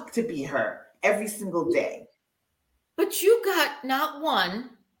fuck to be her every single day. But you got not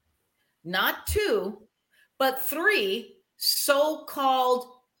one, not two, but three so-called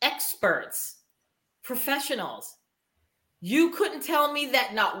experts, professionals. You couldn't tell me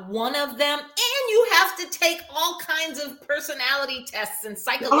that not one of them, and you have to take all kinds of personality tests and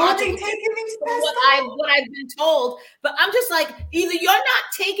psychological tests. What I've been told, but I'm just like, either you're not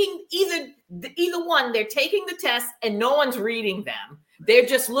taking either one. They're taking the test and no one's reading them. They're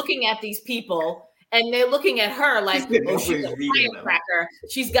just looking at these people and they're looking at her like, oh, she's a firecracker.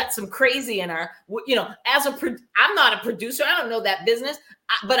 She's got some crazy in her. You know, I'm not a producer. I don't know that business.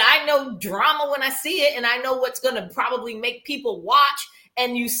 But I know drama when I see it, and I know what's going to probably make people watch.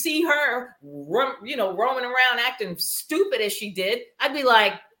 And you see her, roaming around acting stupid as she did. I'd be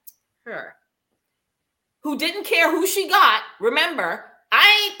like, her, who didn't care who she got. Remember,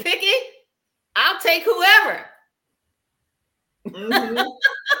 I ain't picky. I'll take whoever. Mm-hmm.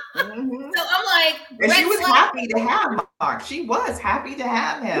 Mm-hmm. So I'm like, and she was happy to have Mark. She was happy to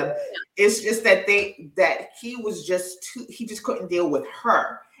have him. It's just that he just couldn't deal with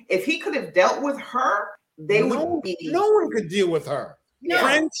her. If he could have dealt with her, no one could deal with her. No.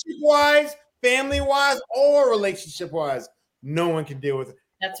 Friendship wise, family wise, or relationship wise, no one can deal with it.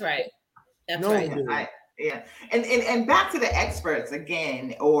 That's right. Yeah. And back to the experts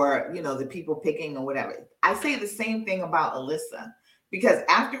again, or the people picking or whatever. I say the same thing about Alyssa, because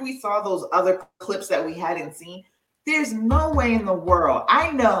after we saw those other clips that we hadn't seen, there's no way in the world.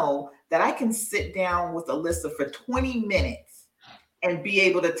 I know that I can sit down with Alyssa for 20 minutes and be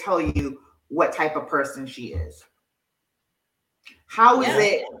able to tell you what type of person she is. How is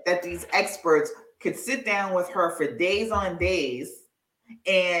it that these experts could sit down with her for days on days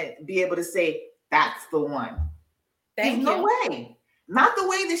and be able to say, that's the one? There's no way. Not the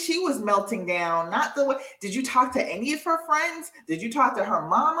way that she was melting down. Not the way. Did you talk to any of her friends? Did you talk to her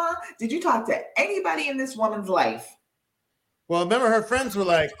mama? Did you talk to anybody in this woman's life? Well, remember her friends were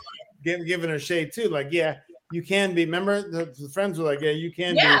like giving her shade too. Like, yeah, you can be. Remember the friends were like, yeah, you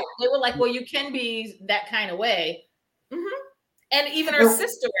can be. Yeah, they were like, well, you can be that kind of way. Mm-hmm. And even her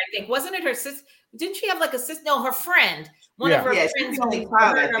sister, I think, wasn't it her sister? Didn't she have like a sister? No, her friend. One of her friends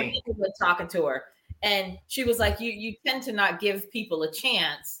was talking to her. And she was like, you tend to not give people a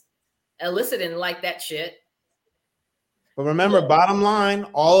chance. Alyssa didn't like that shit. But remember, bottom line,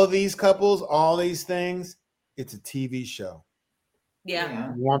 all of these couples, all these things, it's a TV show.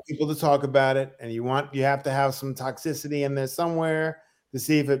 Yeah. You want people to talk about it, and you have to have some toxicity in there somewhere to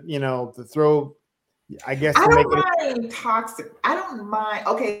see if it, to throw, I guess. I don't mind toxic. I don't mind.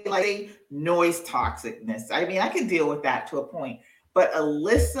 Okay, like noise toxicness. I mean, I can deal with that to a point. But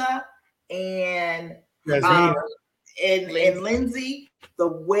Alyssa and Lindsay, the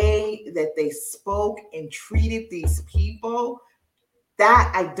way that they spoke and treated these people, that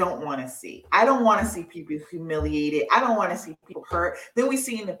I don't want to see. I don't want to see people humiliated. I don't want to see people hurt. Then we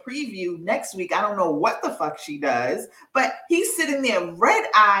see in the preview next week, I don't know what the fuck she does, but he's sitting there red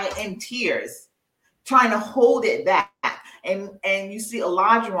eye and tears, trying to hold it back. And you see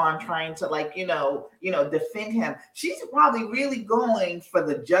Olajuwon trying to defend him. She's probably really going for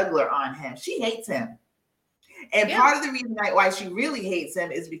the juggler on him. She hates him. And part of the reason why she really hates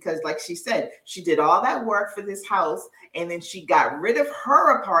him is because, like she said, she did all that work for this house, and then she got rid of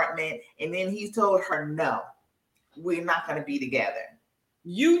her apartment, and then he told her, no, we're not going to be together.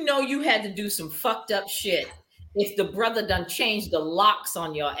 You had to do some fucked up shit if the brother done changed the locks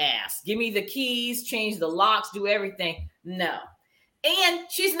on your ass. Give me the keys, change the locks, do everything. No. And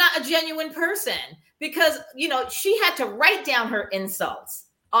she's not a genuine person because, she had to write down her insults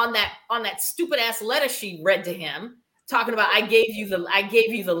on that stupid ass letter she read to him, talking about I gave you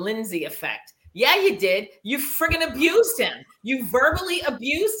the Lindsay effect. Yeah, you did. You friggin' abused him. You verbally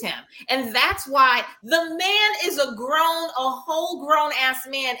abused him. And that's why the man is a whole grown ass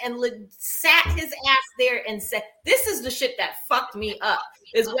man, and sat his ass there and said, this is the shit that fucked me up,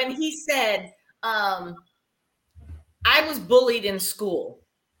 is when he said, I was bullied in school.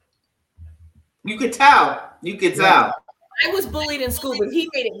 You could tell. I was bullied in school, but he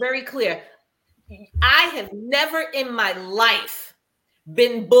made it very clear. I have never in my life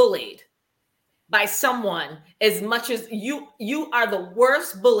been bullied by someone as much as you. You are the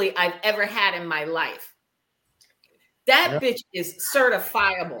worst bully I've ever had in my life. That bitch is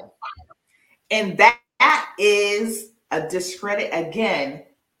certifiable. And that is a discredit again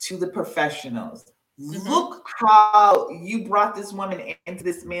to the professionals. Mm-hmm. Look how you brought this woman into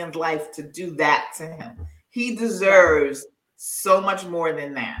this man's life to do that to him. He deserves so much more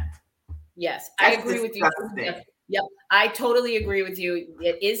than that. Yes, I agree with you. Yep, I totally agree with you.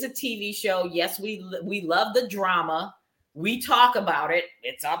 It is a TV show. Yes, we love the drama. We talk about it.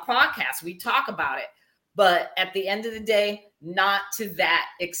 It's our podcast. We talk about it. But at the end of the day, not to that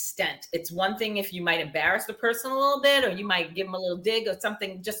extent. It's one thing if you might embarrass the person a little bit, or you might give them a little dig or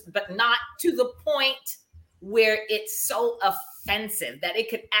something, but not to the point where it's so offensive that it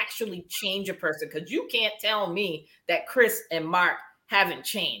could actually change a person. Because you can't tell me that Chris and Mark haven't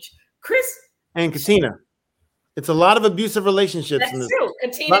changed. Chris and Katina. It's a lot of abusive relationships. That's true.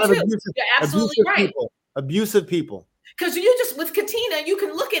 Katina too. You're absolutely right. Abusive people. Because with Katina, you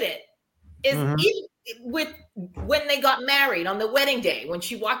can look at it. With when they got married on the wedding day, when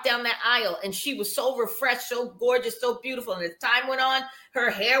she walked down that aisle and she was so refreshed, so gorgeous, so beautiful. And as time went on, her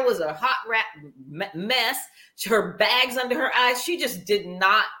hair was a hot mess. Her bags under her eyes. She just did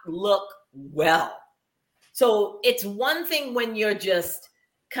not look well. So it's one thing when you're just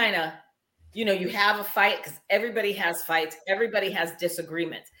kind of, you have a fight, because everybody has fights. Everybody has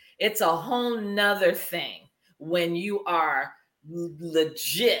disagreements. It's a whole nother thing when you are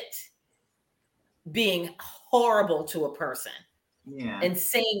legit being horrible to a person and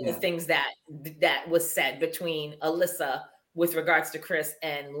saying the things that was said between Alyssa with regards to Chris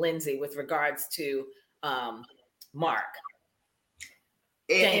and Lindsay with regards to Mark.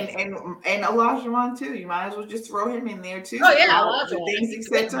 And Olajuwon too. You might as well just throw him in there too. Oh yeah, the things he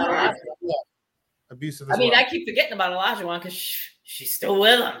said to her. Abusive. I keep forgetting about Olajuwon because she's still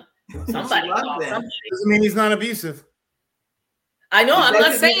with him. Somebody doesn't mean he's not abusive. I know. I'm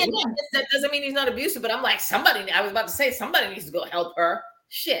not saying that doesn't mean he's not abusive, but I'm like, I was about to say somebody needs to go help her.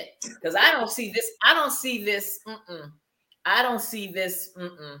 Shit, because I don't see this.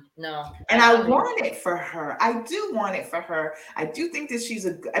 No. And I want it for her. I do want it for her. I do think that she's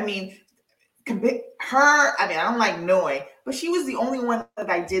I don't like Noi, but she was the only one that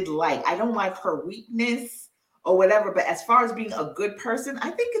I did like. I don't like her weakness or whatever. But as far as being a good person,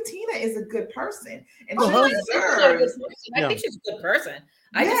 I think Katina is a good person, and she deserves. I think she's a good person.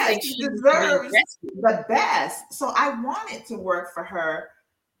 I just think she deserves the best. So I want it to work for her,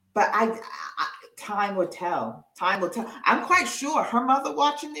 but I time will tell. Time will tell. I'm quite sure her mother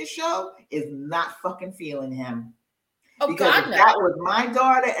watching this show is not fucking feeling him. Oh, because God, if that was my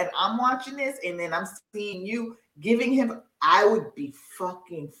daughter and I'm watching this and then I'm seeing you giving him, I would be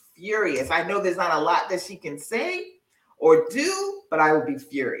fucking furious. I know there's not a lot that she can say or do, but I would be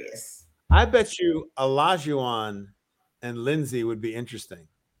furious. I bet you Olajuwon and Lindsay would be interesting.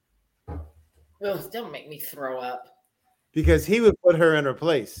 Ugh, don't make me throw up. Because he would put her in her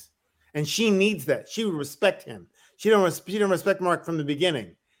place. And she needs that. She would respect him. She don't respect Mark from the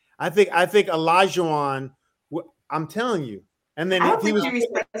beginning. I think Olajuwon, I'm telling you. And then I don't think she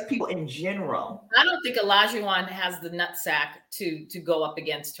respects people in general. I don't think Olajuwon has the nutsack to go up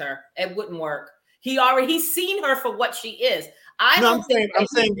against her. It wouldn't work. He's seen her for what she is. I'm saying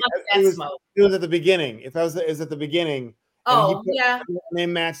it was at the beginning. If I was at the beginning. Oh, and they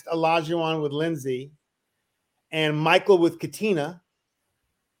matched Olajuwon with Lindsay and Michael with Katina.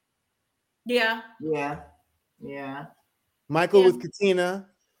 Yeah. Michael with Katina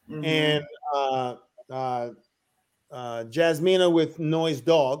and Jasmina with Noise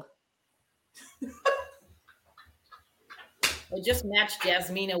Dog. Or just match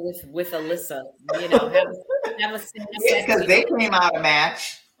Jasmina with Alyssa. You know, have a because they came out a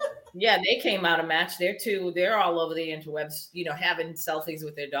match. Yeah, they came out a match. They're all over the interwebs, you know, having selfies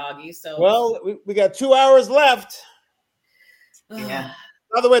with their doggies. So well, we got 2 hours left. Yeah.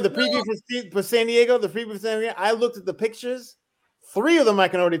 By the way, the preview for San Diego, I looked at the pictures. 3 of them I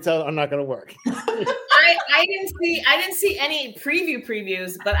can already tell are not going to work. I didn't see any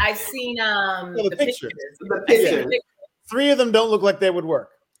previews, but I've seen the pictures. The pictures. 3 of them don't look like they would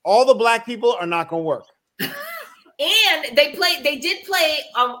work. All the black people are not going to work. And they did play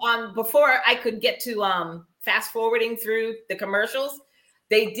on before I could get to fast forwarding through the commercials.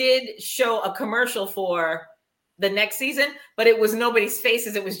 They did show a commercial for the next season, but it was nobody's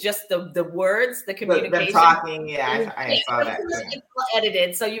faces. It was just the words, the communication. Them talking, yeah, I saw that. It's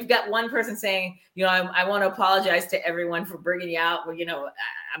edited. So you've got one person saying, you know, I want to apologize to everyone for bringing you out. Well, you know,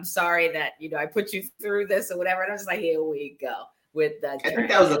 I'm sorry that, you know, I put you through this or whatever. And I was just like, here we go with that. I think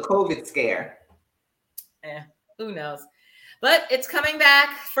that was a COVID scare. Yeah, who knows? But it's coming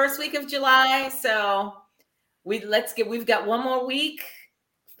back first week of July. So we've got one more week.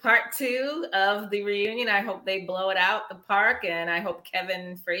 Part 2 of the reunion. I hope they blow it out the park, and I hope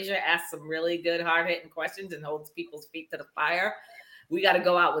Kevin Frazier asks some really good, hard-hitting questions and holds people's feet to the fire. We got to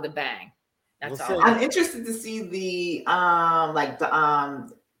go out with a bang. That's all. I'm interested to see the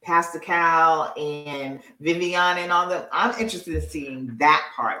Pastor Cal and Vivian and all that. I'm interested in seeing that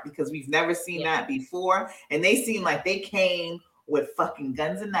part because we've never seen that before, and they seem like they came with fucking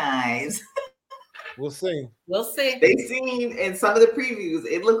guns and knives. We'll see. They seen in some of the previews,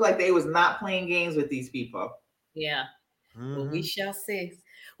 it looked like they was not playing games with these people. Yeah. Well, we shall see.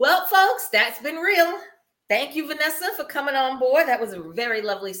 Well, folks, that's been real. Thank you, Vanessa, for coming on board. That was a very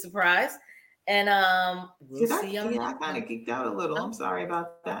lovely surprise. And we'll see you. I kind of geeked out a little. I'm sorry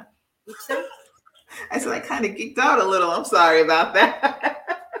about that. What's that? I said I kind of geeked out a little. I'm sorry about that.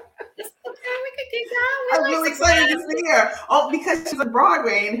 I'm really excited to see her. Oh, because she's on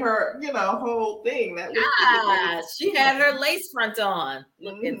Broadway and her, you know, whole thing. She had her lace front on,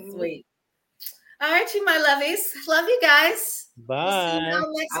 looking sweet. All right, you my lovies. Love you guys. Bye.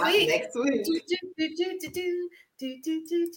 We'll see you next week. Next week.